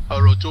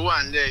ọ̀rọ̀ tó wà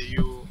nílẹ̀ yìí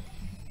o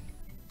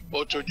ó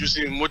tójú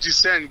sí mi mo ti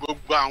send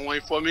gbogbo àwọn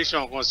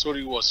information kan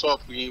sórí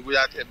WhatsApp yín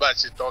bóyá tẹ́ bá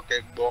ti tọ́kẹ́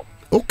gbọ́.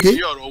 Ok.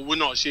 bí ọ̀rọ̀ owó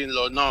náà ṣe ń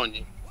lọ náà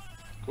ni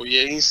kò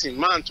yẹ yín sìn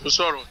máà tó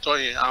sọ̀rọ̀ tọ́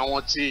yẹn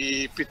àwọn ti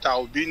Peter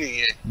Obi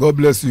nìyẹn. God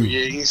bless you. kò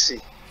yẹ yín sìn.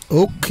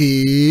 Ok.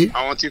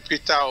 àwọn ti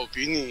Peter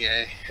Obi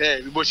nìyẹn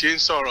bí bó ṣe ń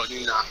sọ̀rọ̀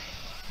nínà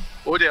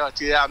ó dẹ̀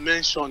ti a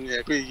mention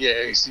yẹn pé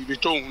yẹ ibi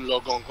tóun lọ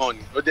gangan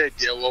ni ó dẹ̀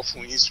jẹ́wọ́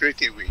fún yín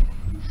straight away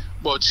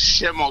but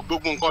ṣe mọ̀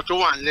gbogbo nǹkan tó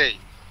wà nílẹ̀ yìí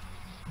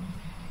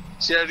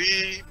ṣe rí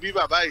bí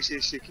bàbá yìí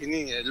ṣe kínní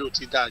yẹn ló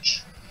ti dáa jù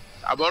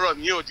àbọ̀rọ̀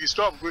mi ò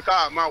disturb pé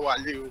káwa máa wà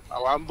lé o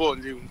àwa ń bọ̀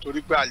lé o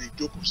nítorí pé a lè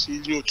jókòó sí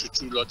ilé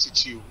òtútù lọ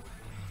títí o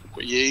kò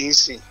yẹ yín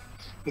sìn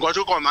nǹkan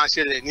tó kàn máa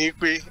ṣẹlẹ̀ ní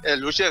pé ẹ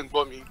ló ṣe ń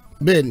gbọ́ mi.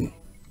 bẹ́ẹ̀ni.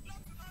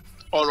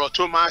 ọ̀rọ̀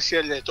tó máa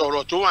ṣẹlẹ̀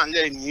ọ̀rọ̀ tó wà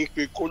nílẹ̀ ní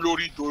pé kó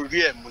lórí dorí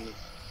ẹ̀ mú ni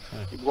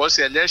because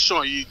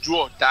election yìí ju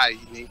ọ̀dà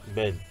yìí ni.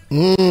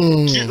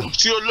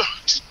 tí ó lọ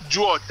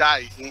ju ọ̀dà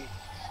yìí ni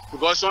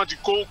because wọ́n ti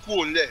kó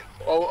kúrò nílẹ̀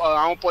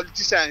àwọn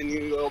politician ni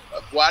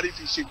Buhari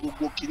fi ṣe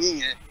gbogbo kinní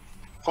yẹn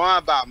kọ́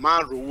má bàa má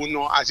rówó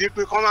náà àti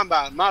pé kọ́ má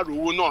bàa má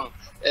rówó náà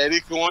ẹ̀rí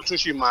pé wọ́n tún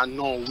ṣì máa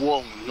ná owó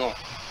ọ̀hún náà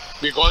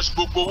because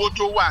gbogbo owó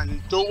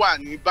tó wà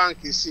ní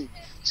báǹkì sí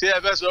ṣé ẹ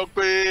fẹ́ sọ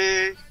pé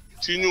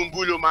Tinubu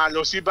ló máa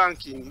lọ sí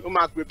báǹkì ni ó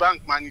máa pe bank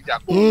manager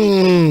kó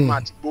o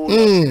máa ti gbowó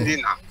lọ sí ilé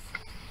náà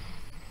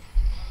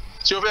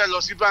tí ó fẹ́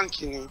lọ sí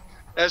báǹkì ni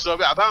ẹ sọ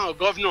pé àbáwọn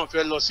gọ́fìnà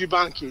fẹ́ lọ sí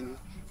báǹkì ni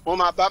wọ́n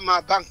máa bá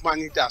bank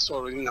manager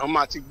sọ̀rọ̀ ni wọ́n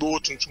máa ti gbowó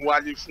tuntun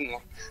wálé fún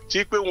wọn tí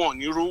pé wọn ò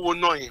ní rówó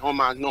náà yẹn wọ́n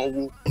máa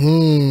náwó.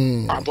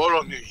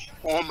 àbọ̀rọ̀ mi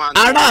wọ́n máa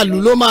náwó. aráàlú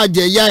ló máa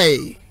jẹ̀yà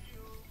ẹ̀.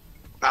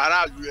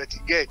 aráàlú ẹ ti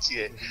gẹ̀ẹ́tì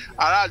ẹ̀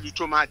aráàlú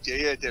tó máa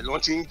jẹ̀yà ẹ̀ dẹ̀ lọ́n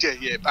ti ń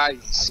jẹ̀yà ẹ̀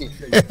báyìí sí.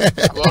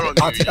 àbọ̀rọ̀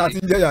mi àti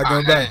ń jẹ̀yà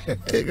gan báyìí.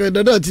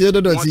 dọ́dọ̀ tí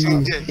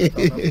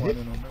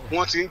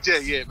wọ́n ti ń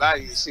jẹ̀yà ẹ̀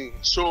báyìí sí.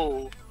 so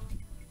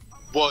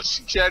but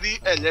ṣẹ́rí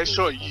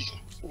election yìí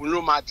òun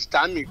ló máa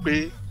determine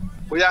pé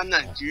bóyá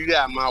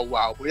Nàìjíríà máa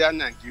wà bóyá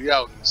Nàìjíríà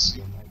ò ní sí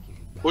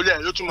ó lẹ̀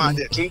ló tún máa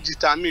dẹ̀ tún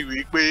determine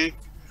wípé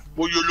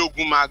bóyá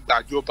ológun máa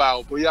gbàjọba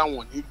o bóyá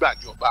wọn ò ní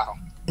gbàjọba o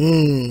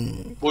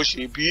bó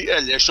ṣe bí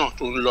election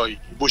tó ń lọ yìí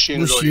bó ṣe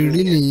ń lọ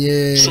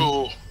yìí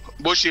so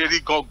bó ṣe rí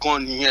gangan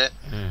nìyẹn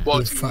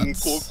but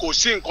kò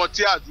sí nǹkan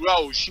tí àdúrà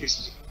ò ṣe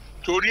sí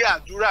torí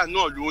àdúrà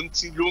náà ló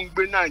ń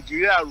gbé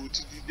Nàìjíríà rò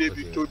títí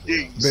débi tó dé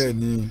yìí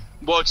sí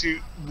but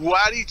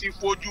Buhari ti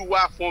fojú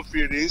wá fọn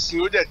fèrè ń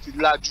sìn ó dẹ̀ ti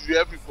lajú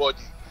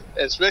everybody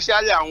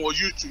especially àwọn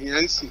youth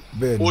yẹn ń sìn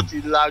ó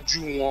ti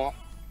lajú wọn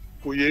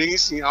kò yẹ ń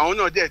sìn àwọn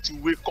náà dẹ̀ ti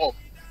wake up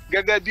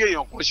gẹ́gẹ́ bí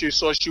èèyàn kan ṣe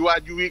sọ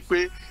síwájú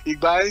wípé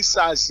ìgbà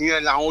SARS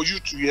yẹn làwọn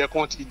youth yẹn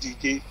kan ti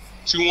dìde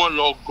tí wọ́n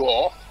lọ gọ̀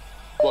ọ́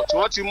but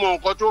wọ́n ti mọ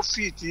nǹkan tó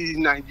fi ti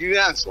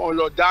Nigerians wọn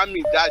lọ dá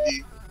mi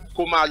jáde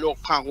kó máa lọ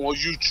ka àwọn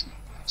youth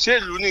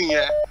ṣèlú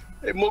nìyẹn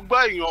mo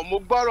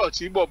gbọ́rọ̀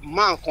tí Bob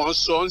man kan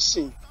sọ ń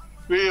sìn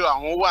pé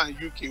àwọn wà ní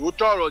UK ó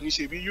tọrọ ní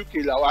ṣebí UK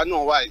làwa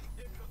náà wà yìí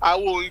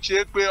àwọn òun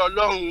ṣe pé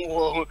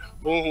Ọlọ́run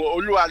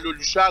Olúwa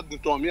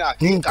lolùṣọ́àgùntàn mi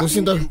àti ìkà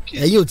ní UK.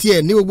 ẹ̀yin ò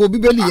tiẹ̀ ní gbogbo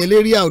bíbélì yẹn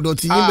lérí àwòdọ̀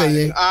tí yín bẹ̀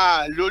yẹn.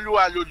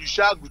 lolúwa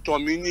lolùṣọ́àgùntàn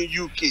mi ní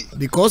UK.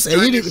 because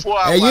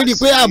ẹ̀yin rí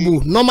pé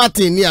ààbò normal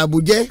thing ni ààbò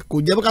jẹ́ kò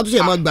jẹ́ ká tó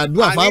ṣe máa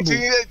gbàdúrà fáàbò.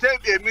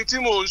 èmi tí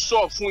mò ń sọ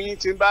fún yín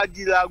tí n bá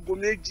jí láago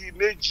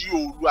méjì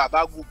òru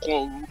àbágo kan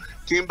òru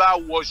tí n bá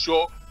wọṣọ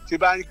tí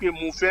bá ní pé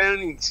mo fẹ́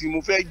rìn tí mo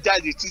fẹ́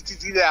jáde títí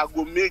tílẹ̀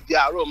aago 7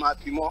 àárọ̀ máa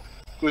fi mọ́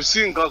kò sí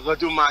nǹkan kan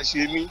tó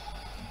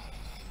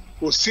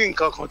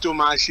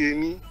máa ṣe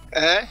mí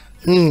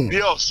bí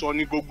ọ̀sán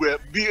ni gbogbo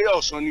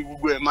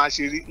ẹ̀ máa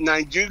ṣe rí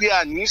Nàìjíríà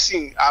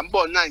nísìn à ń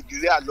bọ̀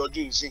Nàìjíríà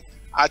lọ́dún ìsìn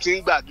àti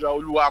ń gbàdúrà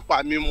Olúwa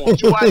pa mí mọ́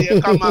tí wàá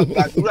yẹ ká máa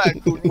gbàdúrà pé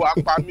Olúwa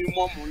pa mí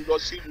mọ́ mò ń lọ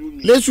sílùú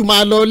mi. lẹ́sùn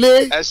máa lọ lé.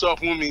 ẹ sọ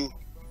fún mi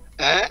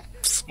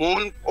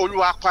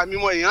Olúwa pa mí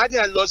mọ́ èèyàn á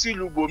dẹ̀ lọ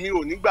sílùú bòmí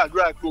ò ní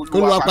gbàdúrà pé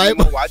Olúwa pa mí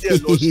mọ́ wàá dẹ̀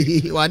lọ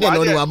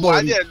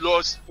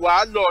sí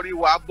wàá lọ rí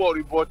wàá bọ̀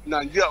rí but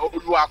Nàìjíríà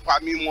Olúwa pa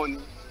mí mọ́ ni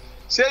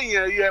ṣé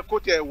ìyẹn yẹ kó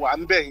tẹ̀ wà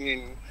ń bẹ̀ yẹn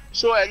ni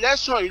so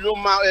election yìí ló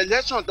máa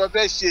election tó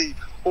fẹ́ ṣe yìí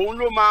òun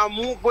ló máa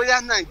mú bóyá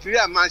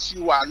nàìjíríà máa ṣì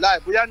wà alive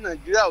bóyá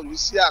nàìjíríà ò ní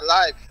sí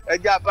alive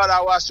ẹjẹ́ abára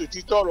wa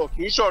sòtítọ́ ọ̀rọ̀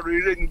kì í sọ̀rọ̀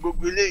eré ní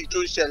gbogbo eléyìí tó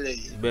ń ṣẹlẹ̀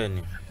yìí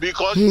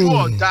because tú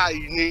ọ̀tá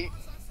yìí ni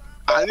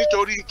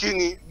nítorí kí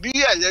ni bí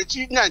ẹ̀lẹ́tí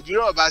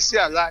nàìjíríà ò bá sí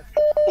alive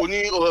òní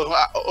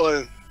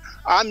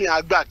àmì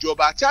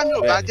àgbàjọba tí àmì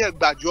ò bá jẹ́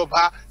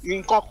gbàjọba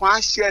nǹkan kan á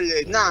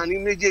ṣẹlẹ̀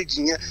láàrin méjèèjì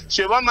yẹn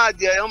ṣe wọ́n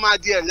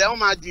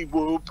máa di ìbò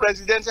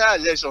presidential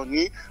election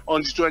ní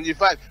on the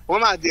 25 wọ́n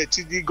máa di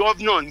ti di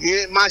governor ní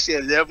March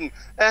 11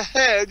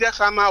 ẹ jẹ́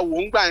ká máa wò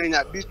ó gbà yẹn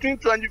na between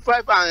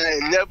 25 and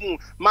 11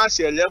 March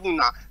 11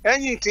 na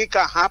anything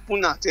can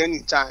happen at any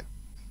time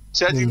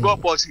ṣe ti gbọ́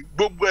pọ̀ sí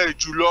gbogbo ẹ̀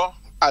jùlọ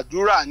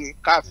àdúrà ni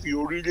ká fi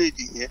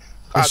orílẹ̀-èdè yẹn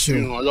ká fi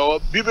ràn lọ́wọ́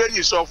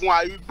bíbélì sọ fún wa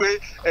wípé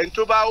ẹni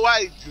tó bá wá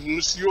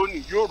ìdùnnú sí òní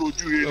yóò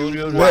rojú rere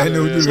olúwa bẹ́ẹ̀ ni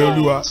ojú rere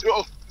olúwa.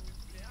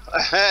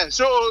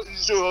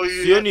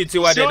 Síónì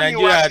tiwa dé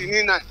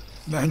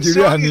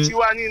Nàìjíríà ni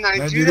tiwa ní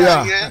Nàìjíríà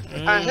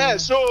yẹn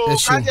so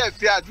ká jẹ́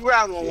fi àdúrà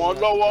ràn wọ́n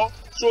lọ́wọ́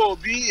so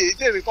bí èyí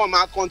tèmi kan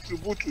máa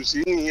contribute sí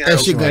nìyẹn ẹ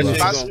ṣe gan-an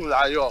fásùn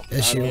láyọ̀. ẹ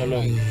ṣe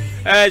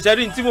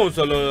ṣẹ́rí tí mò ń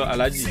sọ lọ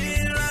Alhaji.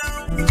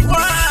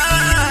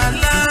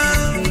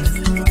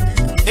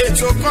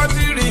 ètò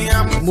kọ́dírì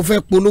àmọ́. mo fẹ́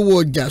polówó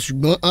ọjà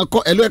ṣùgbọ́n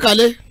ẹ̀lú ẹ̀ka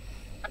lẹ́.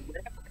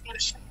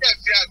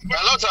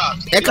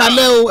 ẹ̀ka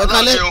lẹ́ o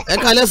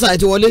ẹ̀ka lẹ́ sà ẹ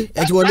ti wọlé.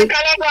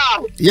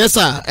 yes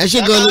sir ẹ ṣe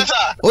gan ni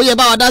ó yẹ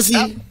bá wa dá sí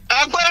i.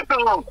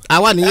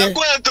 àwa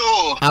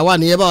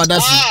nìyẹn bá wa dá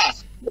sí i.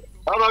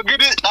 ọ̀rọ̀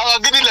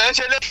gidi lẹ̀ ń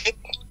ṣe lẹ́yìn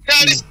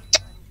kẹ́rì.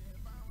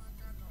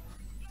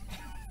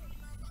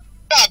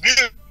 tàbí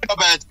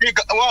ọbẹ̀ tí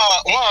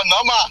wọ́n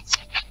nọ́mà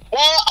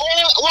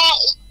wọ́n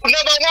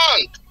number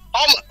one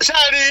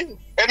ṣáàrí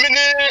èmi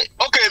ní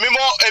ok èmi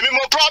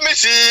mo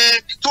promise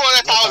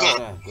 200,000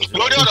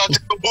 lórí ọ̀rọ̀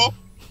Tinubu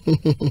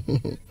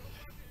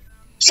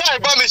ṣé ẹ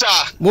gbọ́ mi sà.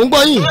 mo ń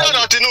gbọ́ yín. lórí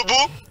ọ̀rọ̀ Tinubu.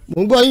 mo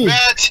ń gbọ́ yín.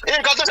 bẹ́ẹ̀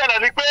nǹkan tó ṣẹlẹ̀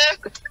ni pé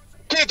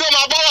kí n tó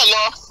máa bọ́rọ̀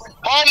lọ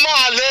ọmọ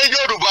àlè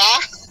Yorùbá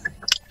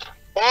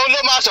òun ló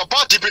máa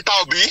support Peter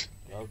Obi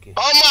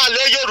ọmọ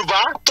àlè Yorùbá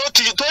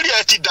torí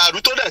ẹ ti dàrú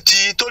tó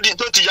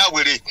ti ya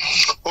wèrè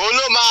òun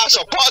ló máa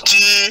support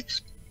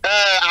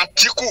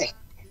Àtíkù.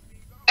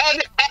 ẹ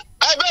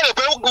bẹ̀rẹ̀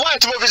pé wáyé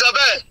tí mo fi sọ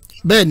bẹ́ẹ̀.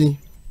 bẹ́ẹ̀ ni.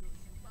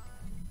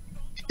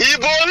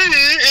 ìbò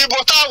ìbò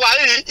tá a wà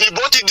yìí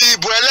ìbò ti di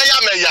ìbò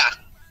ẹlẹ́yàmẹ̀yà.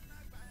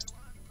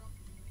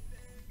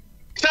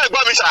 ṣé ẹ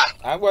gbọ́ mi sà.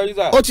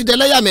 ó ti di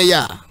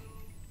ẹlẹ́yàmẹ̀yà.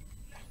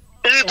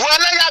 ìbò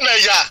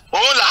ẹlẹ́yàmẹ̀yà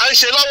òun là ń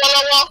ṣe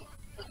lọ́wọ́lọ́wọ́.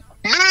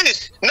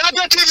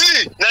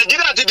 Negatively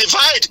Nigeria ti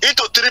divide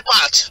into 3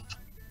 parts.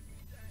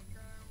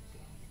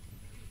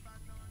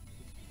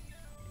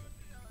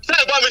 ṣé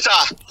ẹ gbọ́ mi sà.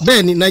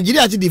 bẹ́ẹ̀ ni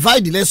Nàìjíríà ti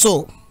divide lẹ́sọ̀.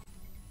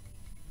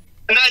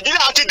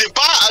 Nigeria ti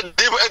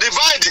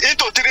divide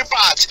into 3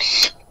 parts.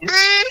 Bí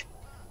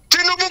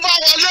Tinubu bá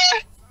wọlé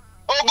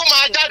ogun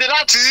máa jáde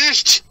láti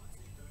east.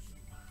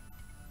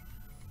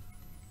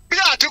 Bí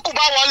Àtíkù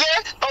bá wọlé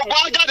ogun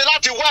á jáde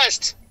láti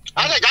west.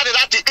 Á lè jáde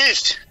láti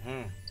east.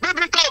 Bí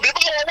Peter Obi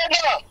bá wọlé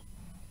náà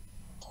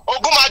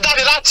ogun máa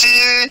jáde láti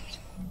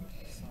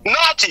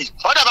north.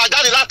 Ó dẹ̀ máa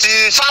jáde láti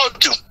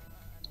south.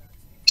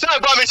 Ṣé ẹ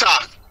gbọ́ mi sà?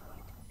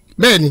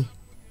 bẹ́ẹ̀ ni.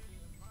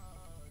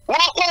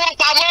 wọ́n kó wọn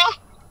pamọ́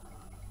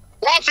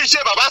wọ́n fi ṣe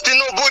bàbá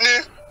Tinubu ni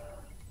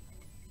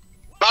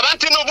bàbá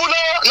Tinubu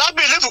náà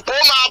bìlífù pé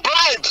ó máa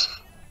bribe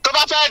tó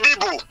bá fẹ́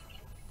dìbò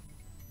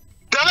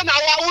tẹ̀lé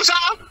àwọn Haúsá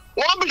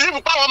wọ́n bìlífù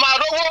pé àwọn máa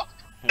rówó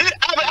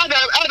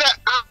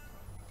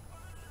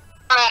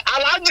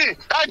Alhaji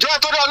ẹjọ́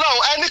tó dọ̀ náà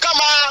ẹni ká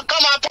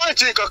máa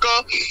pọ́ǹtì kankan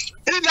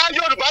ilẹ̀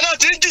Yorùbá náà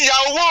ti ń jìyà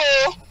owó o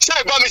ṣé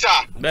ẹ gbọ́ mi sà.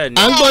 bẹ́ẹ̀ni.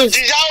 wọ́n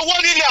jìyà owó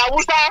nílẹ̀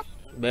Haúsá.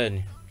 bẹ́ẹ̀ni.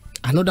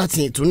 another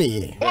thing tún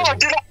nìyẹn. wọ́n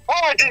jìyà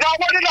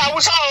owó nílẹ̀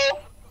Haúsá o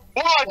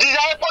wọ́n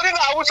jìyà epo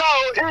nílẹ̀ Haúsá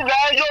o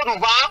ilẹ̀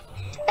Yorùbá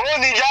òun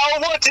nìyà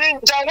owó ti ń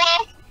jẹ wọ́n.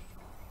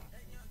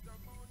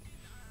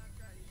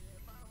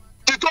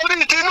 tìtorí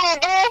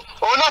Tinubu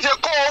òun náà ṣe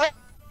kó owó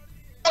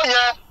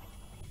yẹn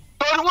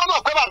torí wọ́n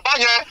mọ̀ pé bàbá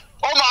yẹn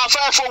ó máa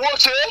fẹ́ fowó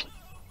ṣe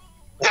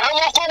é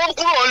wọ́n kówó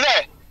kúrò lẹ̀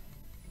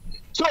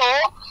so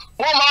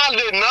wọ́n máa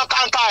lè ná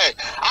káńtà ẹ̀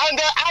and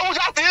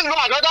Haúsá ti ń lo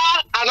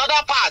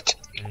another part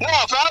wọ́n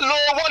ò fẹ́ lo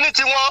owó ní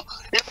tiwọn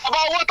ìjọba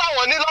owó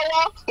táwọn ní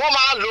lọ́wọ́ wọ́n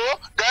máa lò ó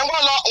then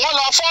wọ́n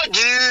lọ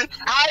fọ́ọ̀jì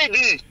ID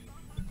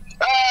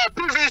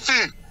PVC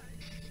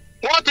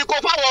wọ́n ti kó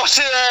fáwọn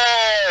ṣe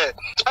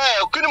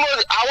kí ni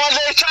àwọn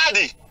ilé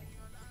ṣáàdì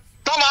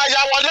tó máa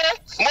ya wọlé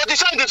mo ti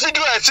sẹ́ǹdì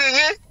fídíò ẹ̀ sí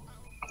yín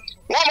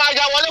wọ́n máa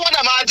ya wọlé wọ́n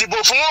dẹ̀ máa dìbò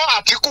fún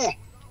Àtíkù.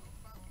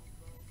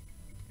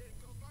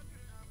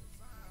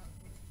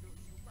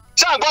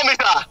 ṣé à ń gbọ́ mi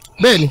sà?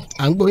 bẹ́ẹ̀ni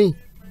à ń gbọ́ yín.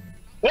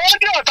 wọ́n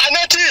ní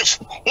alternative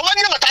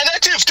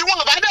tí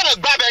wọ́n bá dẹ̀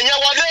gbàbẹ̀ yẹn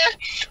wọlé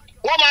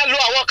wọ́n máa lo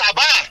àwọn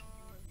kàbá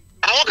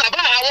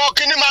àwọn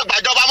kíní máa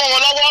gbàjọba mọ́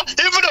wọn lọ́wọ́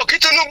even though kí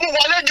Tinubu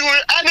wọlé ju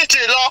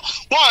anything lọ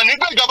wọn ò ní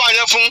gbàjọba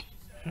yẹn fún.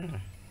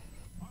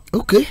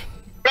 ok.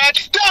 but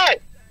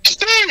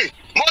still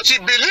mo ti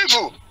believe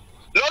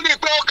lórí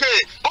pé ok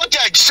bó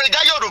tiẹ̀ ṣe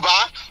jẹ́ Yorùbá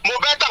mo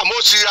bẹ́tà mo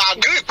sì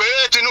agree pé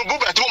Tinubu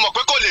bẹ̀ tí mo mọ̀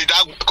pé kò lè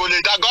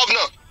da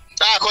governor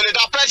kò lè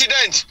da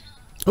president.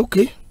 ok.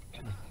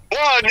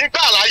 wọ́n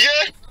nígbà láyé.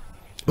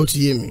 ó ti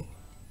yé mi.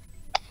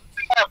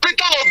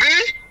 Peter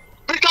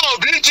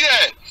Obi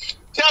tiẹ̀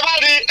tí a bá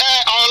rí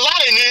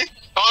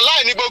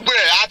online ní gbogbo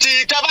ẹ̀ àti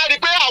tí a bá rí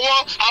pé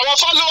àwọn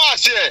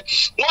followers ẹ̀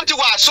wọ́n ti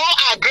wà so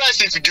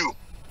aggressive jù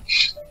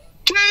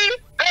kí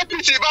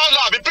APC bá ń lọ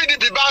àbí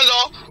PDP bá ń lọ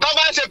tó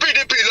bá ń ṣe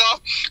PDP lọ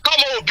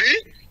kọ́mọ Obi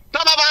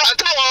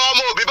táwọn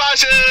ọmọ Obi bá ń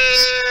ṣe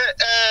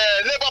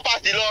Labour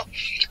Party lọ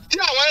tí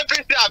àwọn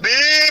APC àbí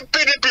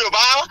PDP ò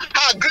bá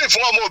agree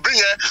fún ọmọ Obi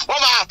yẹn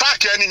wọ́n máa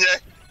attack ẹni yẹn.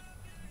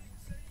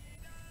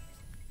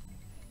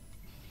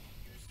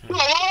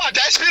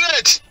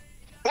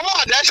 wọ́n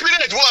wà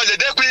desperate wọ́n lè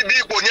dẹ́kun ibi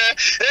ipò yẹn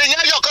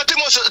èèyàn yọkan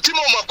tí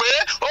mo mọ̀ pé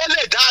ó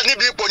lè dá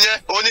níbi ipò yẹn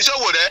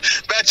oníṣòwò rẹ̀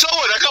bẹ̀ẹ̀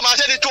ṣòwò rẹ̀ kàn máa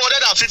ṣe ní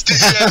 250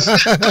 years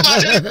kàn máa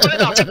ṣe ní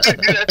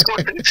 250 years.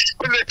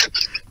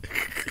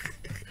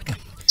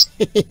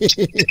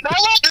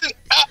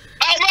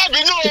 àwọn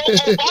àbínú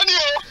ọ̀pọ̀ ni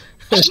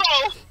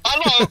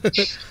ọlọ́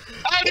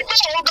ẹni pé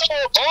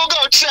òun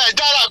gan tí ẹ̀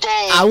dára kò.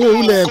 àwọn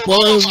òun lè pọ̀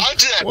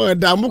wọn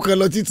dààmú kan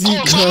lọ títí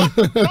kan.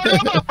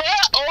 wọ́n mọ̀ pé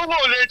òun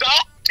ò lè dá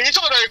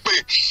ìṣòro ìpè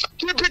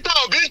kí Peter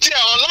Obi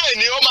tiẹ̀ online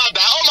ni ó máa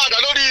dá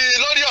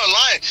lórí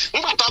online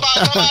nígbà tó bá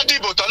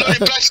dìbò tán lórí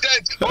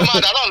president ó máa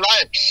dá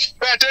online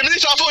bẹ̀tẹ̀ mi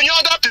sọ fún yín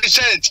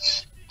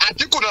 100%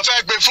 Àtíkù náà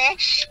fẹ́ gbé fún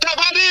tẹ́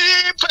bá ní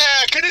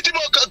kíní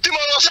tí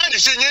mo sẹ́ẹ̀dì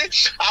sí yín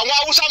àwọn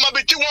Haúsá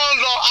mọbi tí wọ́n ń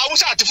lọ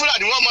Haúsá àti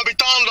Fúlàní wọ́n mọbi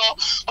tán ń lọ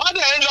wọ́n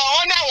dẹ̀ ń lọ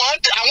wọ́n ní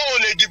àwọn ò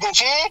lè dìbò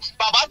fún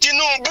bàbá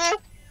Tinubu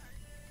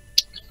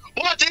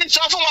wọ́n ti ń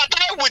sọ fún wa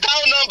time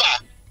without number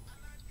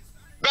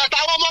bẹ̀tẹ̀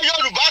àwọn ọmọ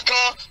Yorùbá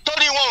kan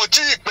torí wọn ò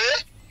tí ì pé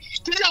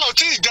tíyà ò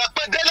tí ì jẹ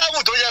pé délẹ́wù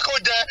tó yẹ kó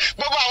jẹ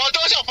gbogbo àwọn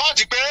tó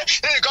ṣọ̀pọ̀tì pé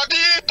nǹkan tí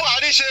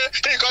Buhari ṣe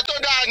nǹkan tó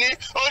dáa ni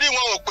orí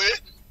wọn ò pé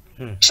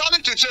sorry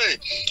to say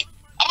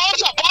àwọn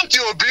ṣọ̀pọ̀tì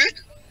Obi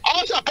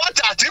àwọn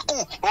ṣọ̀pọ̀tì Àtíkù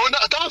òun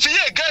tó ń fi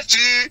yé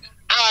gẹ̀ẹ́sì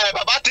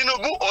bàbá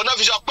Tinubu òun náà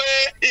fi sọ pé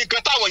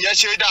nǹkan táwọn yẹn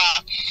ṣe dáa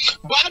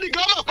Buhari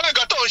gan mọ̀ pé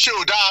nǹkan tó ń ṣe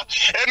ò dáa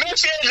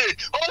Emefiele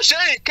ó ṣe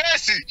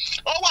ìkẹ́ẹ̀sì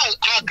ó wà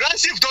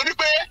aggressive torí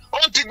pé ó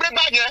ti gbé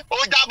gbà yẹn ó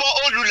jábọ́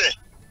ó lulẹ̀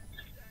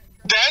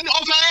then ó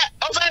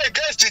fẹ́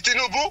against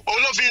Tinubu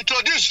òun ló fi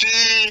introduce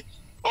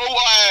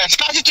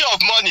scarcity of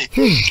money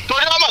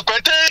torí wọ́n mọ̀ pé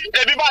tí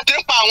ebi bá ti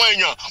ń pa àwọn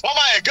èèyàn wọ́n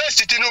máa against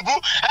Tinubu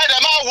ẹ̀ẹ́dẹ̀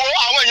máa wo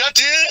àwọn èèyàn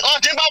tí wọ́n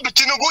ti ń bá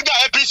Tinubu jà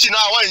APC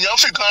náà àwọn èèyàn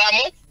fi kanra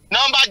mú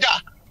náà ń bá jà.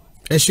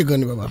 ẹ ṣé gan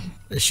ni bàbá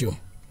ẹ ṣeun.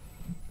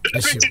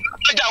 APC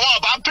náà jà wọn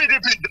bá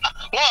PDP jà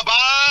wọn bá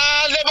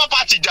Labour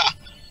Party jà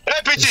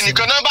APC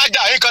nìkan náà bá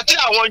jà nǹkan tí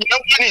àwọn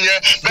èèyàn wá nìyẹn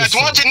bẹ́ẹ̀ tí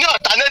wọ́n ti ní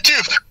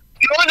alternative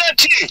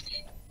lónìí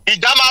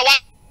ìjà máa wá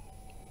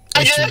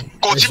ayé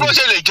kò sí bó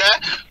ṣe lè jẹ́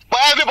pé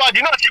everybody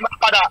náà ti máa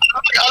padà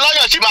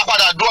ọlọ́yàn sì máa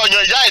padà dún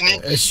ọyàn ìyá ẹ̀ ní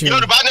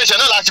Yorùbá nation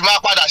náà láti máa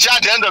padà sí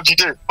at the end of the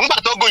day nígbà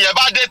tó gun yẹn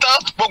bá dé tán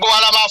gbogbo wa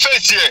la máa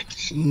fèsì ẹ̀.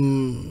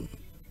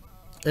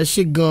 ẹ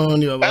ṣé gan-an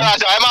ni bàbá.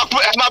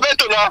 ẹ máa bẹ́ẹ̀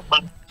tó lọ.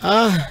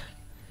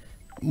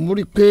 mo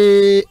rí i pé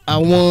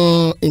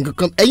àwọn nǹkan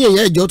kan ẹ̀yin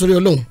ìyá ìjọ torí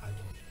Ọlọ́run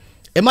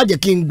ẹ má jẹ́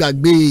kí n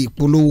gbàgbé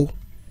ìpolówó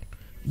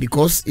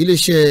because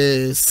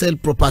iléeṣẹ́ sell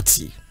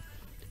property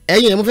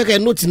ẹ̀yin ẹ̀ mo fẹ́ kẹ́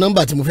ẹ nóòtì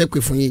nọ́mbà tí mo fẹ́ pè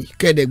fún yín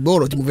kẹ́ ẹ dẹ̀ gbọ́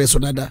ọ̀rọ̀ tí mo fẹ́ sọ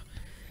dáadáa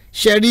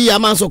ṣe rí a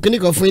máa ń sọ kínní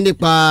kan fún yín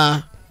nípa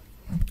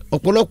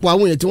ọ̀pọ̀lọpọ̀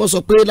àwọn èèyàn tí wọ́n sọ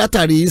pé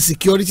látàrí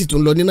insecurity tó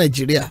ń lọ ní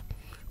Nàìjíríà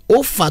ó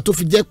fà tó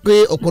fi jẹ́ pé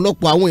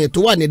ọ̀pọ̀lọpọ̀ àwọn èèyàn tó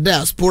wà ní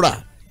diaspora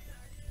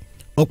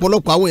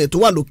ọ̀pọ̀lọpọ̀ àwọn èèyàn tó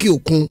wà lókè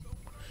òkun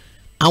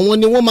àwọn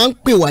ni wọ́n máa ń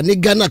pè wá ní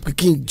Ghana pé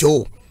kí n jọ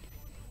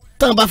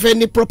táwọn bá fẹ́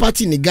ní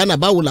property ní Ghana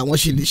báwo làwọn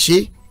ṣe lè ṣe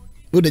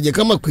ló dẹ̀ jẹ́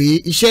ká mọ̀ pé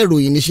iṣẹ́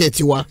ìròyìn níṣẹ́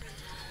tiwa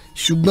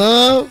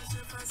ṣùgbọ́n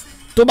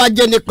tó bá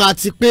jẹ́ nípa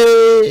ti pé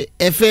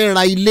ẹ fẹ́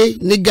ra ilé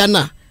ní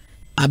Ghana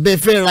àbẹ́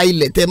fẹ́ ra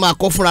ilẹ̀ tẹ́ máa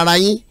kọ́ fúnra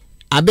yín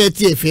àbẹ́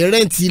tí ẹ fẹ́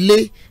rẹ́ǹtì ilé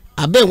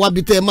àbẹ́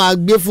ìwábi tẹ́ máa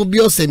gbé fún bí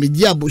ọ̀sẹ̀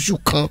méjì àbóṣù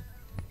kan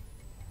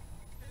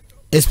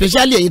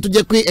especially ẹ̀yin tó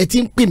jẹ́ pé ẹ ti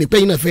ń pè mí pé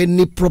ẹ̀yin náà fẹ́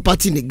ní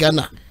property ní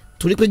Ghana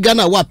torí pé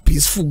Ghana wà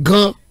peaceful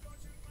gan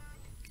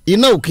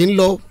iná ò kí ń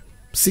lọ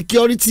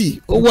security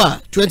ó wà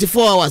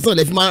 24 hours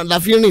náà la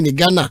fi rìn ní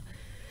Ghana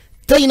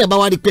tẹ́yìn náà bá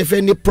wá rí pé ẹ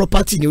fẹ́ ní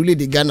property ní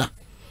orílẹ̀-èdè Ghana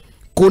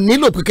kò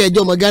nílò pé kẹ́ ẹ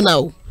jẹ́ ọmọ Ghana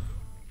o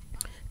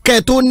kẹ́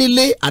ẹ tó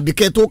nílé àbí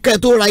kẹ́ ẹ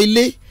tó ra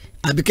ilé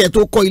àbí kẹ́ ẹ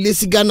tó kọ́ ilé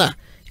sí Ghana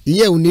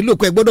ìyẹn ò nílò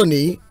pé ẹ gbọ́dọ̀ ní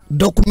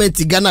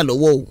dọ́kúmẹ́ǹtì Ghana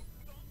lọ́wọ́ o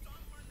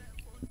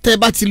tẹ́ ẹ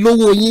bá ti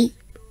lówó yín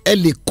ẹ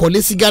lè kọ́lé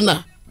sí Ghana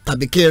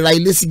tàbí kẹ́ ẹ ra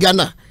ilé sí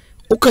Ghana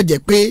ó kàn jẹ́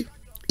pé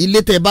ilé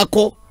tẹ́ ẹ bá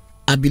kọ́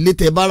àbí ilé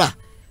tẹ́ ẹ bá rà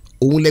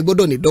òun lẹ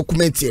gbọ́dọ̀ ní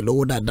dọ́kúmẹ́ǹtì ẹ̀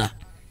lọ́wọ́ dáadáa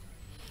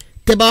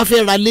tẹ́ bá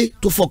fẹ́ ra ilé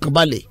tó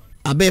fọkànbalẹ̀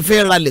àbẹ́ fẹ́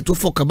ra ilẹ̀ tó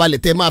fọkànbalẹ̀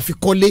tẹ́ máa fi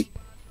kọ́lé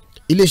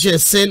iléeṣẹ́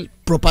sell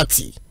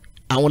property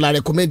àwọn la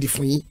recommend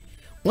fún yín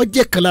wọ́n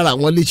jẹ́ kan lára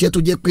àwọn iléeṣẹ́ tó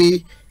jẹ́ pé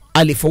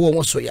a lè fọwọ́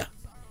wọn sọ̀yà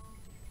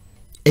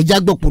ẹja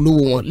gbọ́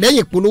polówó wọn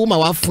lẹ́yìn polówó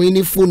máa wá fún yín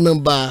ní phone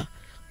number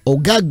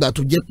ọ̀gá àgbà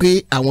tó jẹ́ pé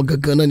àwọn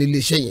gangan náà ní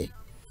iléeṣẹ́ yẹn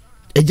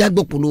ẹja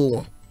gbọ́ polówó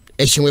wọn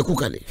ẹ ṣeun ẹ kú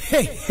kalẹ̀.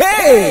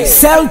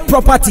 Sell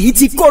property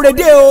ti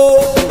kórede o.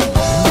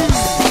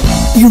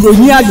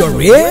 ìròyìn ayọ̀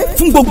rèé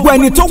fún gbogbo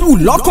ẹni tó wù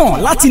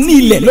lọ́kàn láti ní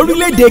ilẹ̀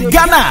lórílẹ̀‐èdè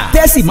Ghana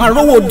tẹ́sí máa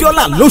rówó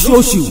dọ́là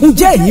lóṣooṣù.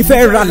 ǹjẹ́ ẹ̀yin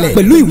fẹ́ ralẹ̀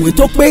pẹ̀lú ìwé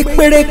tó pé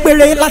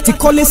pérépéré láti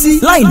kọ́lé sí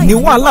láì ní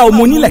wàhálà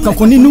ọmọ onílẹ̀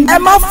kankan nínú? ẹ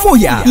má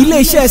fòyà,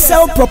 iléeṣẹ́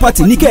Sell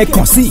Property ní kẹ́ ẹ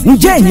kàn sí.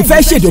 ǹjẹ́ ẹ̀yin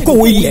fẹ́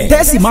ṣèdókòwò ilẹ̀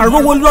tẹ́sí máa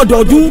rówó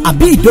lọ́dọọdún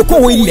àbí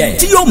ìdókòwò ilẹ̀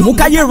tí yóò mú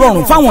káyé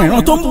rọrùn fáwọn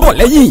ìran tó ń bọ̀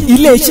lẹ́yìn?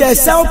 iléeṣẹ́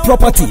Sell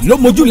Property ló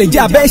mójúlé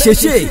jẹ́ abẹ́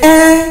ṣeṣe.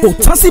 kò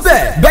tán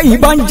síbẹ̀, bẹ́yìn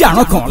bá ń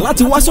jàrán kan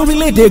láti wá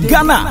sórílẹ̀-èdè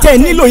Ghana tẹ́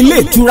nílò ilé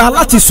ìtura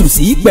láti sùn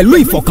sí pẹ̀lú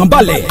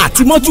ìfọ̀kànbalẹ̀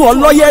àti mọ́tò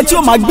ọlọ́yẹ tí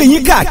ó máa gbé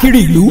yín káàkiri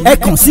ìlú, ẹ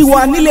kàn sí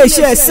wa nílé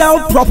iṣẹ́ Sell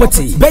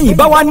Property. bẹ́yìn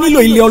bá wá nílò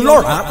ilé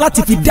ọlọ́ràá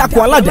láti fi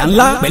dáko aládàá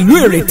ńlá pẹ̀lú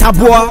èrè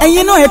tabua,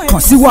 ẹ̀yin náà ẹ kàn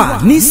sí wa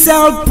ní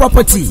Sell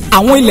Property.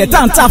 àwọn ilẹ̀ tá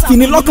à ń ta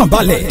fini lọ́kàn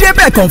balẹ̀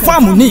débẹ̀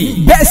kọ̀nfàmù ni,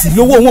 bẹ́ẹ̀ sì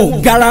lówó wọn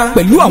ò gara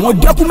pẹ̀lú àwọn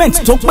dọ́kúmẹ̀ntì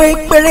tó pé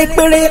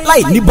pérépéré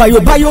láì ní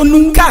bayobayo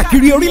nú.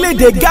 káàkiri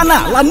orílẹ̀-èdè Ghana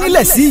la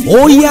nílẹ̀ sí.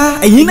 ó yá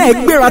ẹ̀yin náà ẹ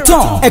gbéra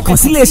tán, ẹ kàn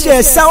sí ilé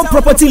iṣẹ́ Sell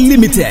Property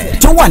Limited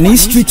tó wà ní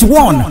Street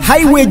 1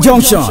 Highway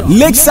Junction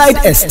Lakeside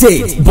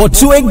Estate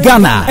Botue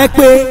Ghana. ẹ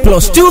pè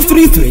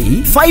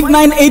 +233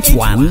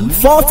 5981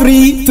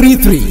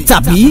 4333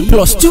 tàbí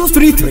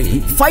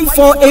 +233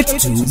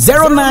 5482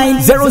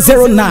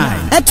 09009.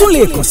 ẹ tún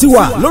lè kàn sí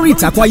wa lórí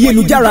ìtàkùn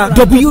ayélujára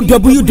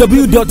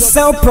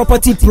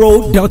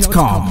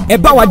www.sellpropertypro.com. ẹ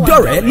bá wa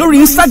dọ̀rẹ́ lórí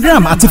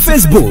Instagram àti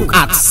Facebook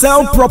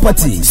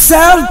 @sellproperty.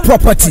 Sell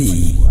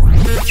Property,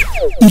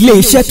 ilé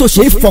iṣẹ́ tó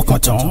ṣe é fọkàn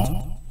tán.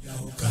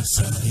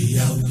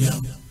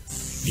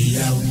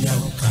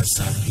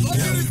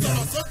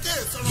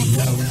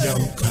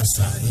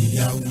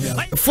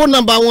 fóònù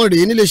nọ́mbà wọn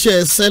rèé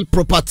níléeṣẹ́ Sell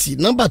Property,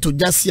 nọ́mbà tó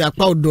já sí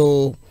apá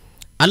ọ̀dọ̀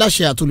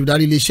aláṣẹ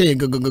àtolùdarí iléeṣẹ́ yẹn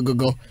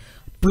gangan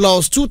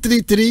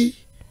 +233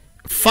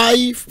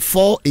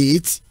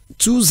 548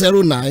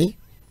 209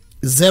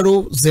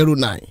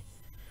 009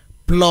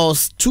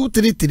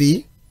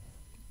 +233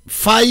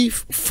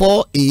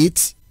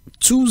 548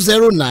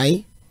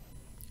 209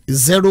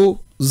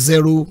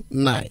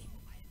 009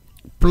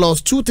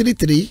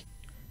 +233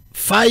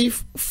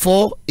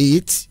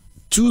 548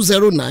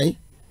 209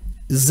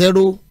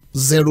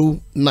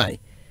 009.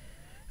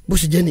 bó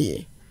ṣe jẹ́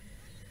nìyẹn.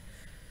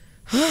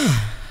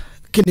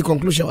 kí ni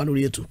conclusion wa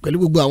lórí ètò pẹ̀lú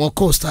gbogbo àwọn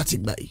cost àti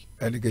gbà yìí?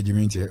 ẹni kejì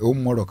mi ń tiẹ̀ ó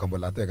mú ọ̀rọ̀ kan bọ̀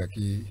látẹ̀ka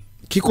kí.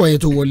 kíkọ́ yẹn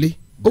tó wọlé.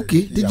 ok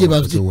díje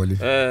bá ti.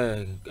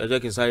 ẹ jẹ́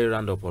kí n sáré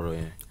round up ọ̀rọ̀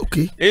yẹn. ok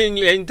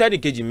ẹni tẹ́nì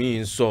kejì mi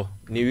ń sọ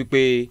ni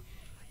wípé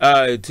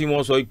tí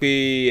wọ́n sọ wípé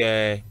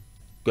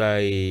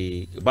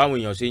báwọn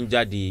èèyàn ṣe ń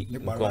jáde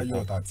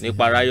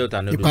nípa riot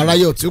and nípa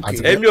riot. ok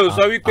èmi ò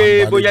sọ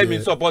wípé bóyá èmi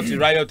ń support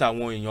riot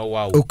àwọn èèyàn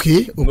wa o. ok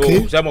ok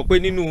no ṣe mọ̀ pé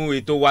nínú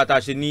ètò wa tá a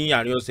ṣe ní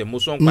àárín ọ̀sẹ̀ mo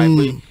sọ ń pa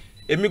pé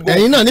èmi gbọ́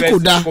ẹ̀yin náà ní kò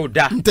dáa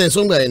ń tẹ̀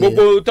sọ́ngbà ẹ̀ nìyẹn.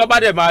 gbogbo tọ́ba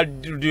dẹ̀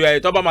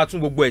máa tún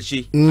gbogbo ẹ̀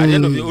ṣe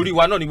àdéhùn orí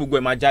wa náà ni gbogbo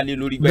ẹ̀ máa jálé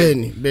lórí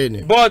gbẹ̀yìn.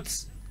 bẹ́ẹ̀ni but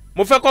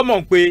mo fẹ́ kọ́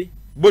mọ̀ pé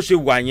bó ṣe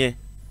wà yẹn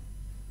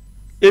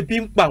ebi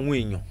ń pa àwọn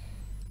èèyàn.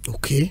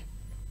 ok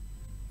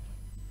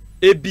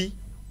ebi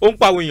ó ń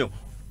pa àwọn èèyàn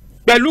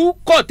pẹ̀lú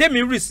kọ́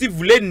tèmi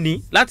receive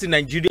lẹ́ni láti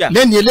Nàìjíríà.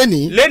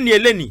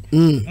 lẹ́ni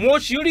mo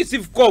ṣì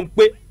receive kọ́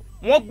pé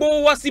wọ́n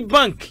gbówó wá sí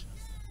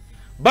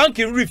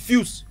báǹkì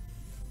refuse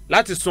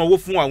láti sanwó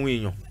fún àwọn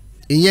èèyàn.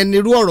 ìyẹn ni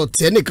irú ọ̀rọ̀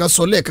tẹ́nìkan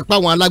sọ lẹ́ẹ̀kan pé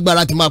àwọn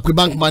alágbára ti máa pe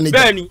bank manager.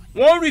 bẹ́ẹ̀ni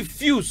wọ́n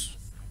refuse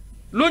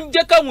ló ń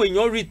jẹ́ káwọn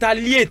èèyàn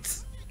retaliate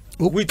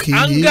with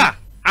anger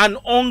and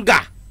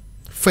hunger.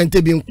 fẹ́ni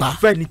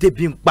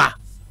tẹ́bi ń pa.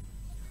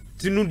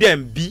 tinú dẹ̀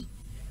ń bí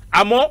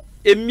àmọ́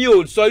èmi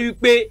ò sọ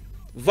wípé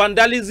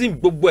vandalism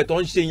gbogbo ẹ̀ tó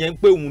ń ṣe yẹn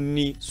pé òun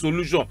ni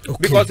solution.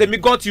 because èmi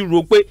gan ti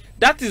rò pé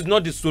that is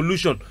not the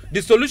solution.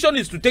 The solution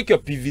is to take your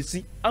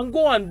PVC and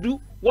go and do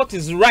what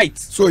is right.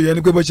 so ìyẹn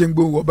ni pé bó ṣe ń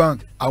gbowó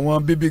bank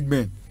àwọn big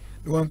men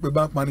ni wọ́n ń pe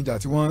bank manager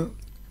tí wọ́n.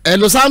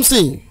 Hello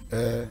Samson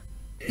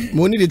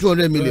mo ní di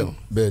 200 million.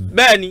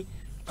 bẹ́ẹ̀ni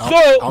so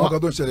àwọn kan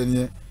tó ń ṣẹlẹ̀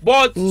nìyẹn.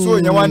 but so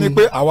ìyẹn wá ní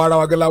pé àwa ara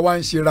wa gẹ́la wá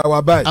ń ṣe ra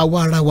wa báyìí.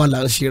 àwa ara wa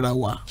là ń ṣe ra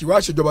wa. kì wá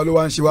ṣèjọba ló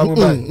wá ń ṣe wá mú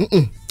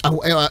báyìí.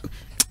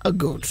 Oh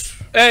God.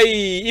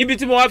 Ibi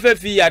tí mo wá fẹ́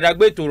fi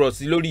àdágbé tó rọ̀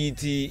sí lórí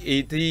ti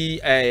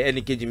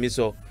ẹnìkejì mi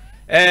sọ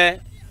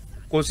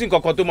kò sí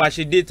nǹkan kan tó máa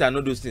ṣe date and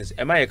all those things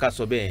ẹ má yẹ ká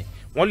sọ bẹ́ẹ̀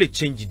wọ́n lè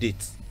change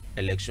date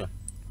election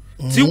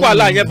tí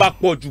wàhálà yẹn bá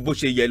pọ̀ ju bó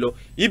ṣe yẹ lọ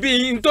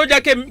ibi tó jẹ́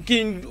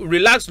kí n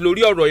relax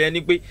lórí ọ̀rọ̀ yẹn ni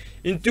pé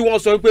tí wọ́n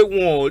sọ pé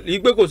wọ́n ní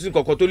pé kò sí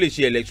nǹkan kan tó lè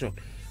ṣe election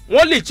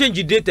wọ́n lè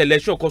change date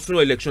election kan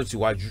sún election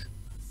síwájú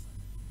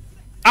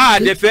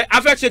àdẹ̀fẹ́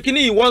afẹ́ ṣe kíní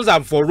yìí once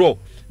and for all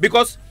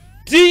because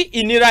tí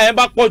ìnira yẹn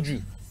bá pọ̀ jù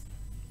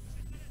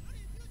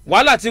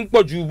wàhálà ti ń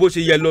pọ̀ ju bó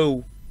ṣe yẹ lọ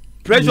o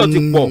pressure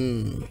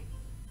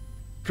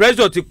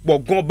ti pọ̀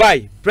gan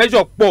báyìí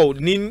pressure pọ̀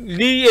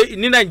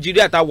ní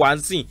Nàìjíríà tá a wà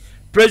ń sìn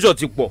pressure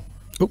ti pọ̀.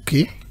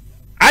 okay.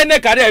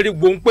 INEC adé rí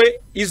gbòǹ pé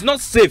it's not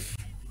safe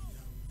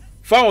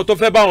fáwọn tó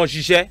fẹ́ bá wọn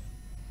ṣiṣẹ́.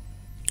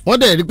 wọ́n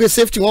dẹ̀ rí pé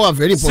safety wọn wà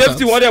very important.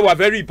 safety wọn dẹ̀ wà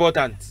very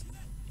important.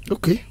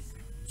 okay.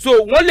 so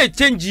wọ́n lè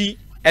change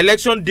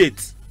election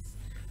date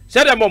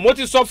ṣẹ́dẹ̀ mọ̀ mo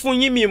ti sọ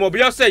fún yín mi ìmọ̀ bí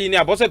ọ̀sẹ̀ yìí ni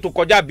àbọ̀sẹ̀ tó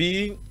kọjá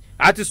bí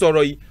a ti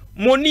sọ̀rọ̀ yìí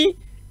mo ní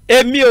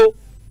èmi o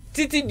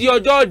títí di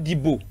ọjọ́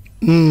ìdìbò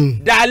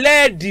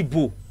dalẹ́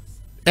ìdìbò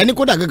ẹni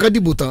kódà kankan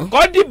dìbò tán.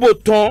 kọ́ dìbò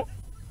tán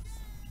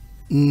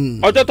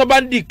ọjọ́ tó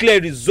bá ń declare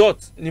result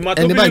ni màá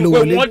tó bí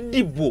wípé wọ́n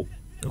dìbò.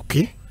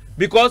 okay.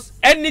 because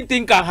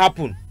anything can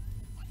happen.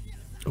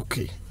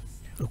 okay.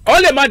 ó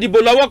lè máa dìbò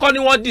lọ́wọ́ kọ́ ni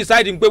wọ́n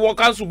decide pé wọ́n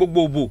cancel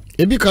gbogbo òbò.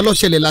 ebi kan ló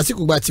ṣẹlẹ̀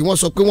lásìkò gbà tí wọ́n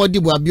sọ pé wọ́n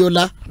dìbò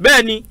Abíọ́lá.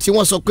 bẹ́ẹ̀ni tí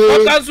wọ́n sọ pé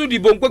wọ́n cancel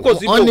dìbò pé kò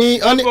sí bò.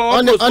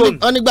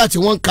 wọ́n nígbà tí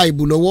wọ́n ń ka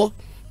ìbò lọ́wọ́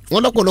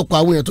wọ́n lọ́pọ̀lọpọ̀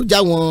àwọn èèyàn tó já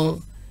wọn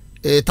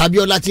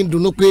tàbíọ́lá ti ń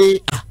dunnú pé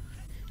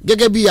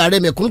gẹ́gẹ́ bí ààrẹ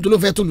mẹ̀kúnnù tó ló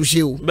fẹ́ tó lù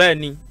ṣe o.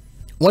 bẹ́ẹ̀ni.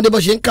 wọ́n dé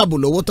bọ́ ṣe ń kàbò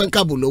lọ́wọ́ tán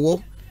kàbò lọ́wọ́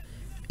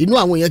inú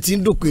àwọn èèyàn ti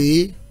ń dùn pé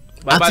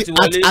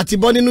àti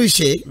bọ́ nínú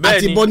ìṣẹ́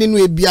àti bọ́ nínú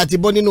ebi àti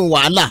bọ́ nínú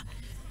wàhálà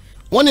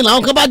wọ́n ní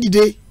làwọn kan bá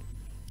dìde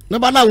náà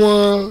bá láwọn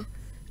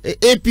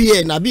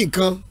APN àbí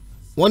nǹkan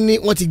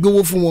wọ́n ti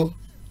gbowó fún wọn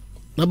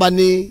náà bá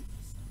ní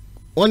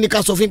wọ́n ní ká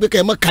sọ fún pé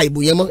kẹ́ ẹ mọ́ ka ìbò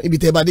yẹn mọ́ ibi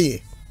tẹ́ ẹ bá dé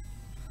yẹn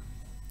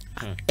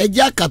ẹ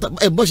jẹ́ àkàtà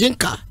ẹ bọ́ ṣe ń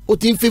kà ó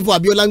ti ń fẹ́ fún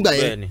Abíọ́lá ńgbà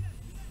yẹn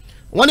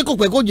wọ́n ní kò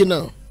pẹ́ kó jìnnà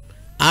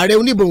ààrẹ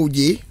oníbọn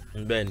òjé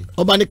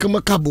ọba ní kán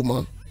mọ́ káàbò mọ́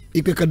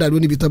ipe kan dàrú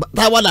níbi tán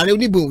táwa làárẹ̀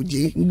oníbọn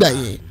òjé ńgbà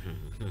yẹn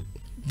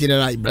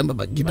General Ibrahim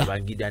Babangida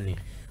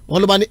wọ́n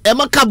ló bá ní ẹ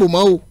mọ́ káàbò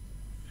mọ́ o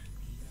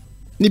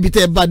níbi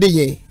tẹ́ ẹ bá dé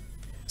yẹn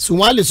sùn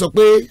wọ́n á lè sọ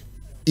pé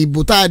ìbò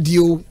tá a di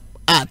o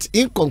at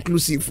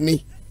inconclusive ni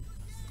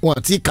wọ́n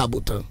àti kàbò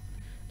tán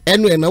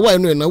ẹnu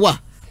ẹ̀nà wà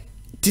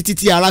títí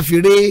tí ara fi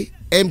ré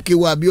MKO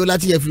Abíọ́lá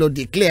tí yẹn fi lọ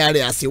declare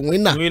rẹ̀ as a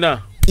winner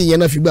ìyẹn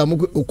náà fi gbà mú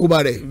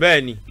okóbá rẹ̀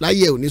bẹ́ẹ̀ni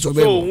láyé ò ní sọ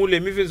bẹ́ẹ̀ mọ́. so òun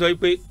lèmi fi sọ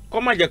pé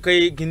kọ́ má jẹ́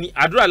kí kìíní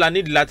àdúrà la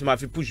nídìí láti máa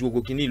fi push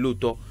gbogbo kìíní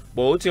lóòótọ́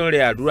bọ̀ ó ti ń rẹ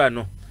àdúrà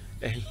náà.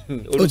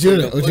 ó ti ń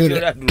rẹ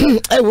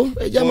ẹ wo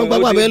ẹ jẹ́ àmọ́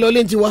gbàgbọ́ àbẹ́ lọ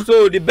lé ti wá.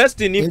 so the best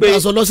thing ni pé nǹkan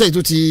aṣọ lọ́sẹ̀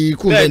tó ti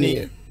kú bẹ́ẹ̀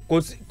nìyẹn.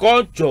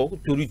 kọ́ jọ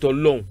torí tọ́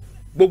lọ́hùn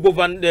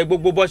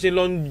gbogbo bọ́ ṣe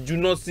lọ ń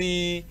juná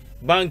sí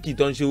báǹkì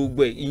tó ń ṣe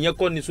gbogbo ẹ̀ ìyẹn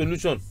kọ́ ni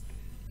solution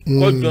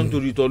kọ́ jọ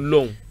nítorí tọ́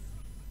lọ́hùn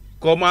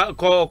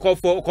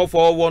kọ́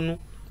fọwọ́ wọnú.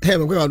 ẹ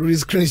mọ̀ pé wà lórí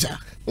screen ṣá.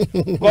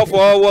 kọ́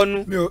fọwọ́ wọnú.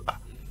 mi ò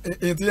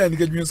èyí tí yàrá ní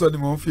kejì mi sọ ni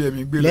mò ń fi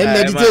ẹ̀mí gbé lọ.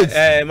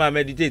 ẹ máa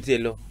meditate ẹ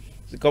lọ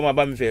kọ́ máa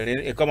bá mi fẹ̀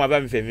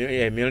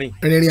ẹ̀mí rìn.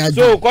 rìnrìn àjò.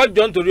 so kọ́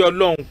jọ nítorí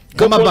Ọlọ́run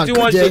gbogbo tí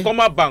wọ́n ṣe kọ́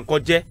máa bà nǹkan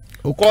jẹ́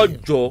kọ́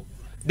jọ.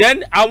 then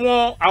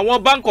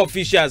àwọn bank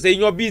officials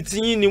èèyàn bíi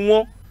tiyín ni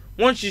wọ́n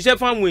ń ṣiṣẹ́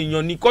fáwọn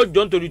èèyàn ní kọ́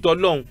jọ nítorí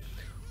tọ́lọ́run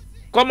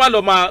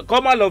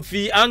kọ́ má lọ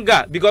fi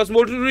anger because mo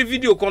rí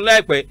fídíò kan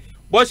láìpẹ́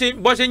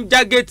bọ́ ṣe ń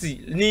já géètì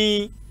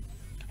ní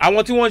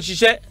àwọn tí wọ́n ń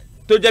ṣiṣẹ́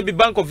tó jẹ́ bí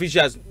bank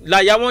officials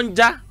láyà wọ́n ń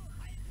já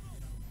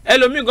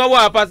ẹlòmíì kan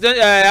wà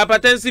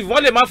hypertensive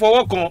wọ́n lè má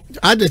fọwọ́ kan.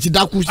 adẹ̀ ti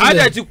dákú sílẹ̀.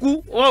 adẹ̀ ti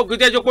kú wọn ò kí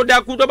tẹ́jọ́ kó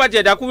dákú tó bá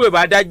tiẹ̀ dákú rẹ̀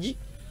bá dájí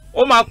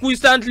ó máa kú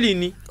instantly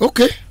ni. ok.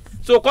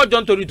 so kọ́jọ́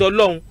nítorí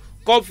tọ́lọ́hún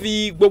kọ́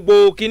fi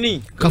gbogbo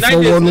kínní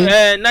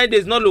 9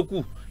 days náà ló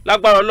kù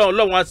lágbára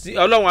ọlọ́run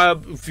á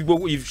fi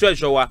gbogbo ìfisọ́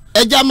ẹ̀ṣọ́ wa.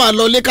 ẹja máa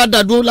lọ lé ká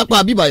dádúró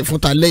lápá bíbá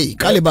ìfúnta lẹ́yìn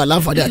ká lè bá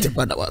láǹfààní àti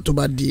padà wá tó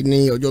bá di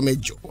ní ọjọ́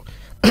mẹ́jọ.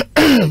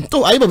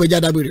 tó ayé bàbá ìjà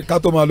dábìrì. ká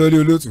tó máa lọ ilé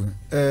olóòtú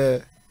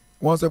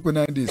wọ́n sọ pé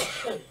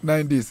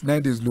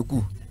 9 days ló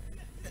kù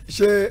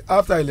ṣé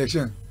after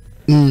election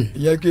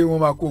ìyẹn kí wọ́n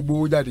máa kó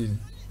gbowó jáde ni.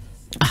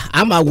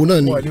 a máa wò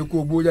náà ni. wọ́n lè kó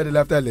gbowó jáde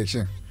after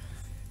election.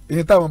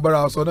 èyí táwọn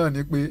bára sọ náà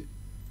ni pé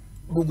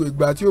gbogbo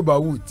ìgbà tí ó bá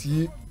wù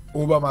tí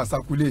ó bá máa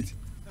circulate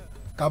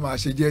ká máa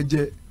ṣe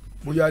jẹ́jẹ́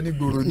bóyá ní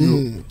gbòòrò ni o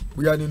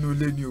bóyá nínú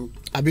ilé ni o.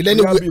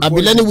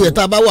 àbílẹ́niwò ẹ̀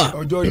tá a bá wà.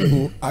 ọjọ́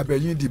ìdìbò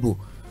àbẹ̀yìn ìdìbò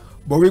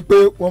bọ̀ wípé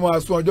wọ́n máa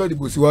sún ọjọ́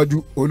ìdìbò síwájú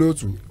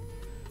olóòtú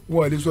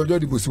wọn ò lè sún ọjọ́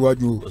ìdìbò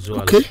síwájú o.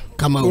 ok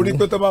ká máa wò. torí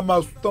pé tó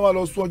máa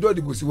lọ sún ọjọ́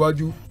ìdìbò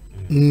síwájú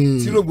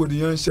tí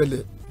rògbòdìyàn ń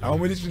ṣẹlẹ̀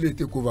àwọn military lè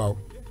take over o.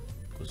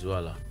 kò sí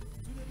wàhálà.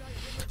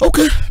 ok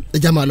ẹ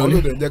já máa lọ ní.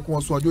 ọlọ́dẹ jẹ́ kí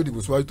wọ́n sún ọjọ́ ìdìbò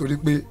síwájú torí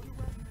pé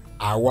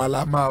àwa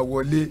la máa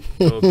wọlé.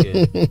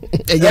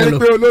 ẹ já lọ. ẹni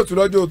pé olóòtú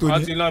lọ́jọ́ òtò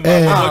ní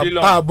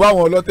ààbò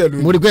àwọn ọlọ́tẹ̀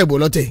lónìí. mo rí pé ẹ̀bùn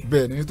ọlọ́tẹ̀.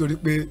 bẹ́ẹ̀ ni nítorí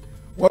pé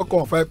wọ́n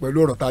kàn fáì pẹ̀lú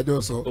ọ̀rọ̀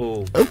tájọ́ sọ.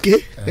 ok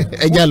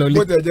ẹ já lọ ní.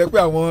 bó tẹ̀ jẹ́ pé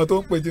àwọn tó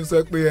ń pè jí ń sọ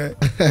pé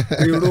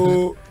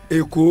èrò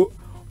Èkó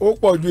ó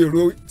pọ̀ ju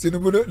èrò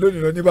Tinubu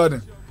lónìí lọ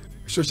nìbàdàn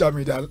social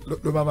media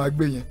ló máa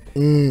gbé yẹn.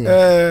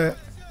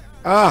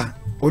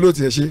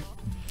 olóòtú ẹ ṣe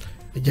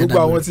gbogbo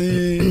àwọn tí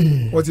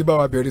wọ́n ti bá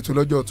wa bẹ̀rẹ̀ tó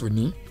lọ́jọ́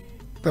tòní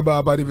tẹ́ bá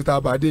wa bá débi tá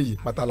a bá dé yìí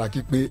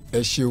pàtàkì pé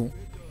ẹ ṣeun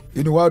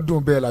inú wa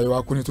dùn bẹ́ẹ̀ láyọ̀ wa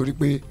kú nítorí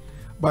pé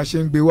bá a ṣe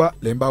ń gbé wa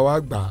lẹ́ ń bá wa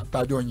gbà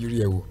tájọ́ ń yiri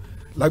ẹ̀ wò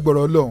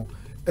lágbọ̀rọ̀ Ọlọ́run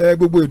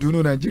gbogbo ìdùnnú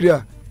Nàìjíríà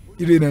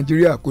ire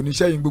Nàìjíríà kò ní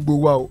sẹ́yìn gbogbo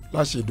wa o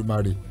láṣẹ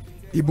Èdùmàrè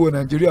ìbò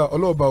Nàìjíríà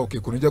ọlọ́ọ̀bá òkè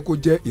kò ní jẹ́ kó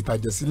jẹ́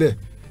ìtàjẹ̀sílẹ̀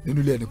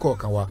nínú ilé ẹnì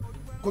kọ̀ọ̀kan wa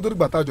kó tó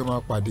dìgbà tájọ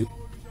máa pàdé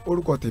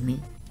orúkọ tèmi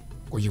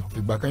kò yí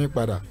fìgbà kan yín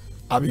padà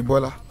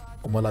Abímbọ́lá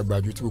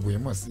Ọmọlágbájú tí gbogbo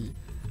yín mọ̀ sí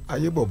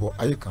ayé bọ̀bọ̀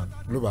ayé kan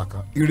ló bá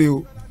kan ire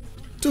o.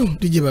 tó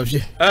díje bá fi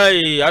ṣe.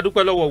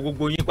 adúpẹ́ lọ́wọ́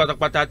gbogbo yín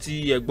pátápátá tí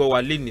ẹ gbọ́ wa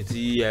lénìí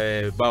tí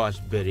ẹ bá wa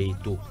bẹ̀rẹ̀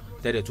ètò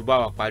tẹ̀lẹ̀ tó bá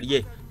wa parí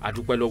ẹ̀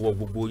adúpẹ́ lọ́wọ́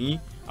gbogbo yín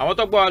àwọn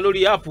tó gbọ́ wa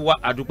lórí áàpù wa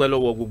adúpẹ́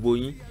lọ́wọ́ gbogbo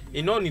yín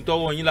iná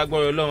nìtọ́wọ́ yín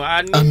lágbára Ọlọ́run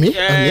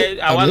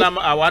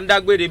àwa ń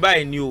dágbére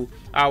báyìí ni o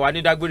àwa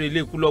ní dágbére ilé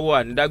ikú lọ́wọ́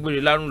àní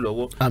dágbére lárùn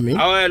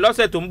lọ́wọ́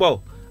lọ́sẹ̀ tó ń bọ̀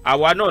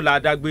àwa náà la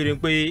dágbére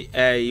pé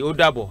ó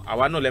dàbọ̀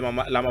àwa náà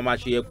la máa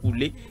ṣe ẹkú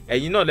lé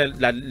ẹ̀yin náà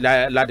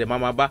la dẹ̀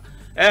máa bá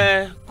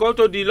kó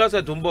tó di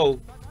lọ́sẹ̀ tó ń bọ̀ o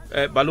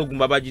Balógun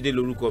Babájídé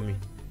lórúkọ mi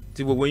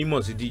tí gbogbo yín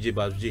mọ̀ sí DJ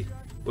Bazuje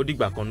ó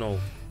dìgbà kan náà o.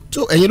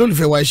 tó ẹ̀yin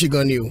lólùfẹ́ wa ṣe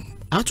gan ni o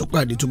a tún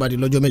pàdé tó bá di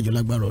lọ́jọ́ mẹ́jọ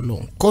lágbára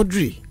Ọlọ́run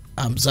Quadri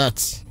Hamzat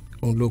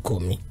òun ló kọ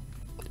mi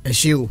ẹ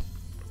ṣé o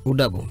ó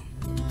dàbọ̀.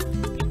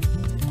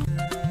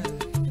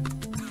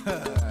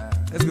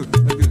 Let's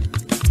go.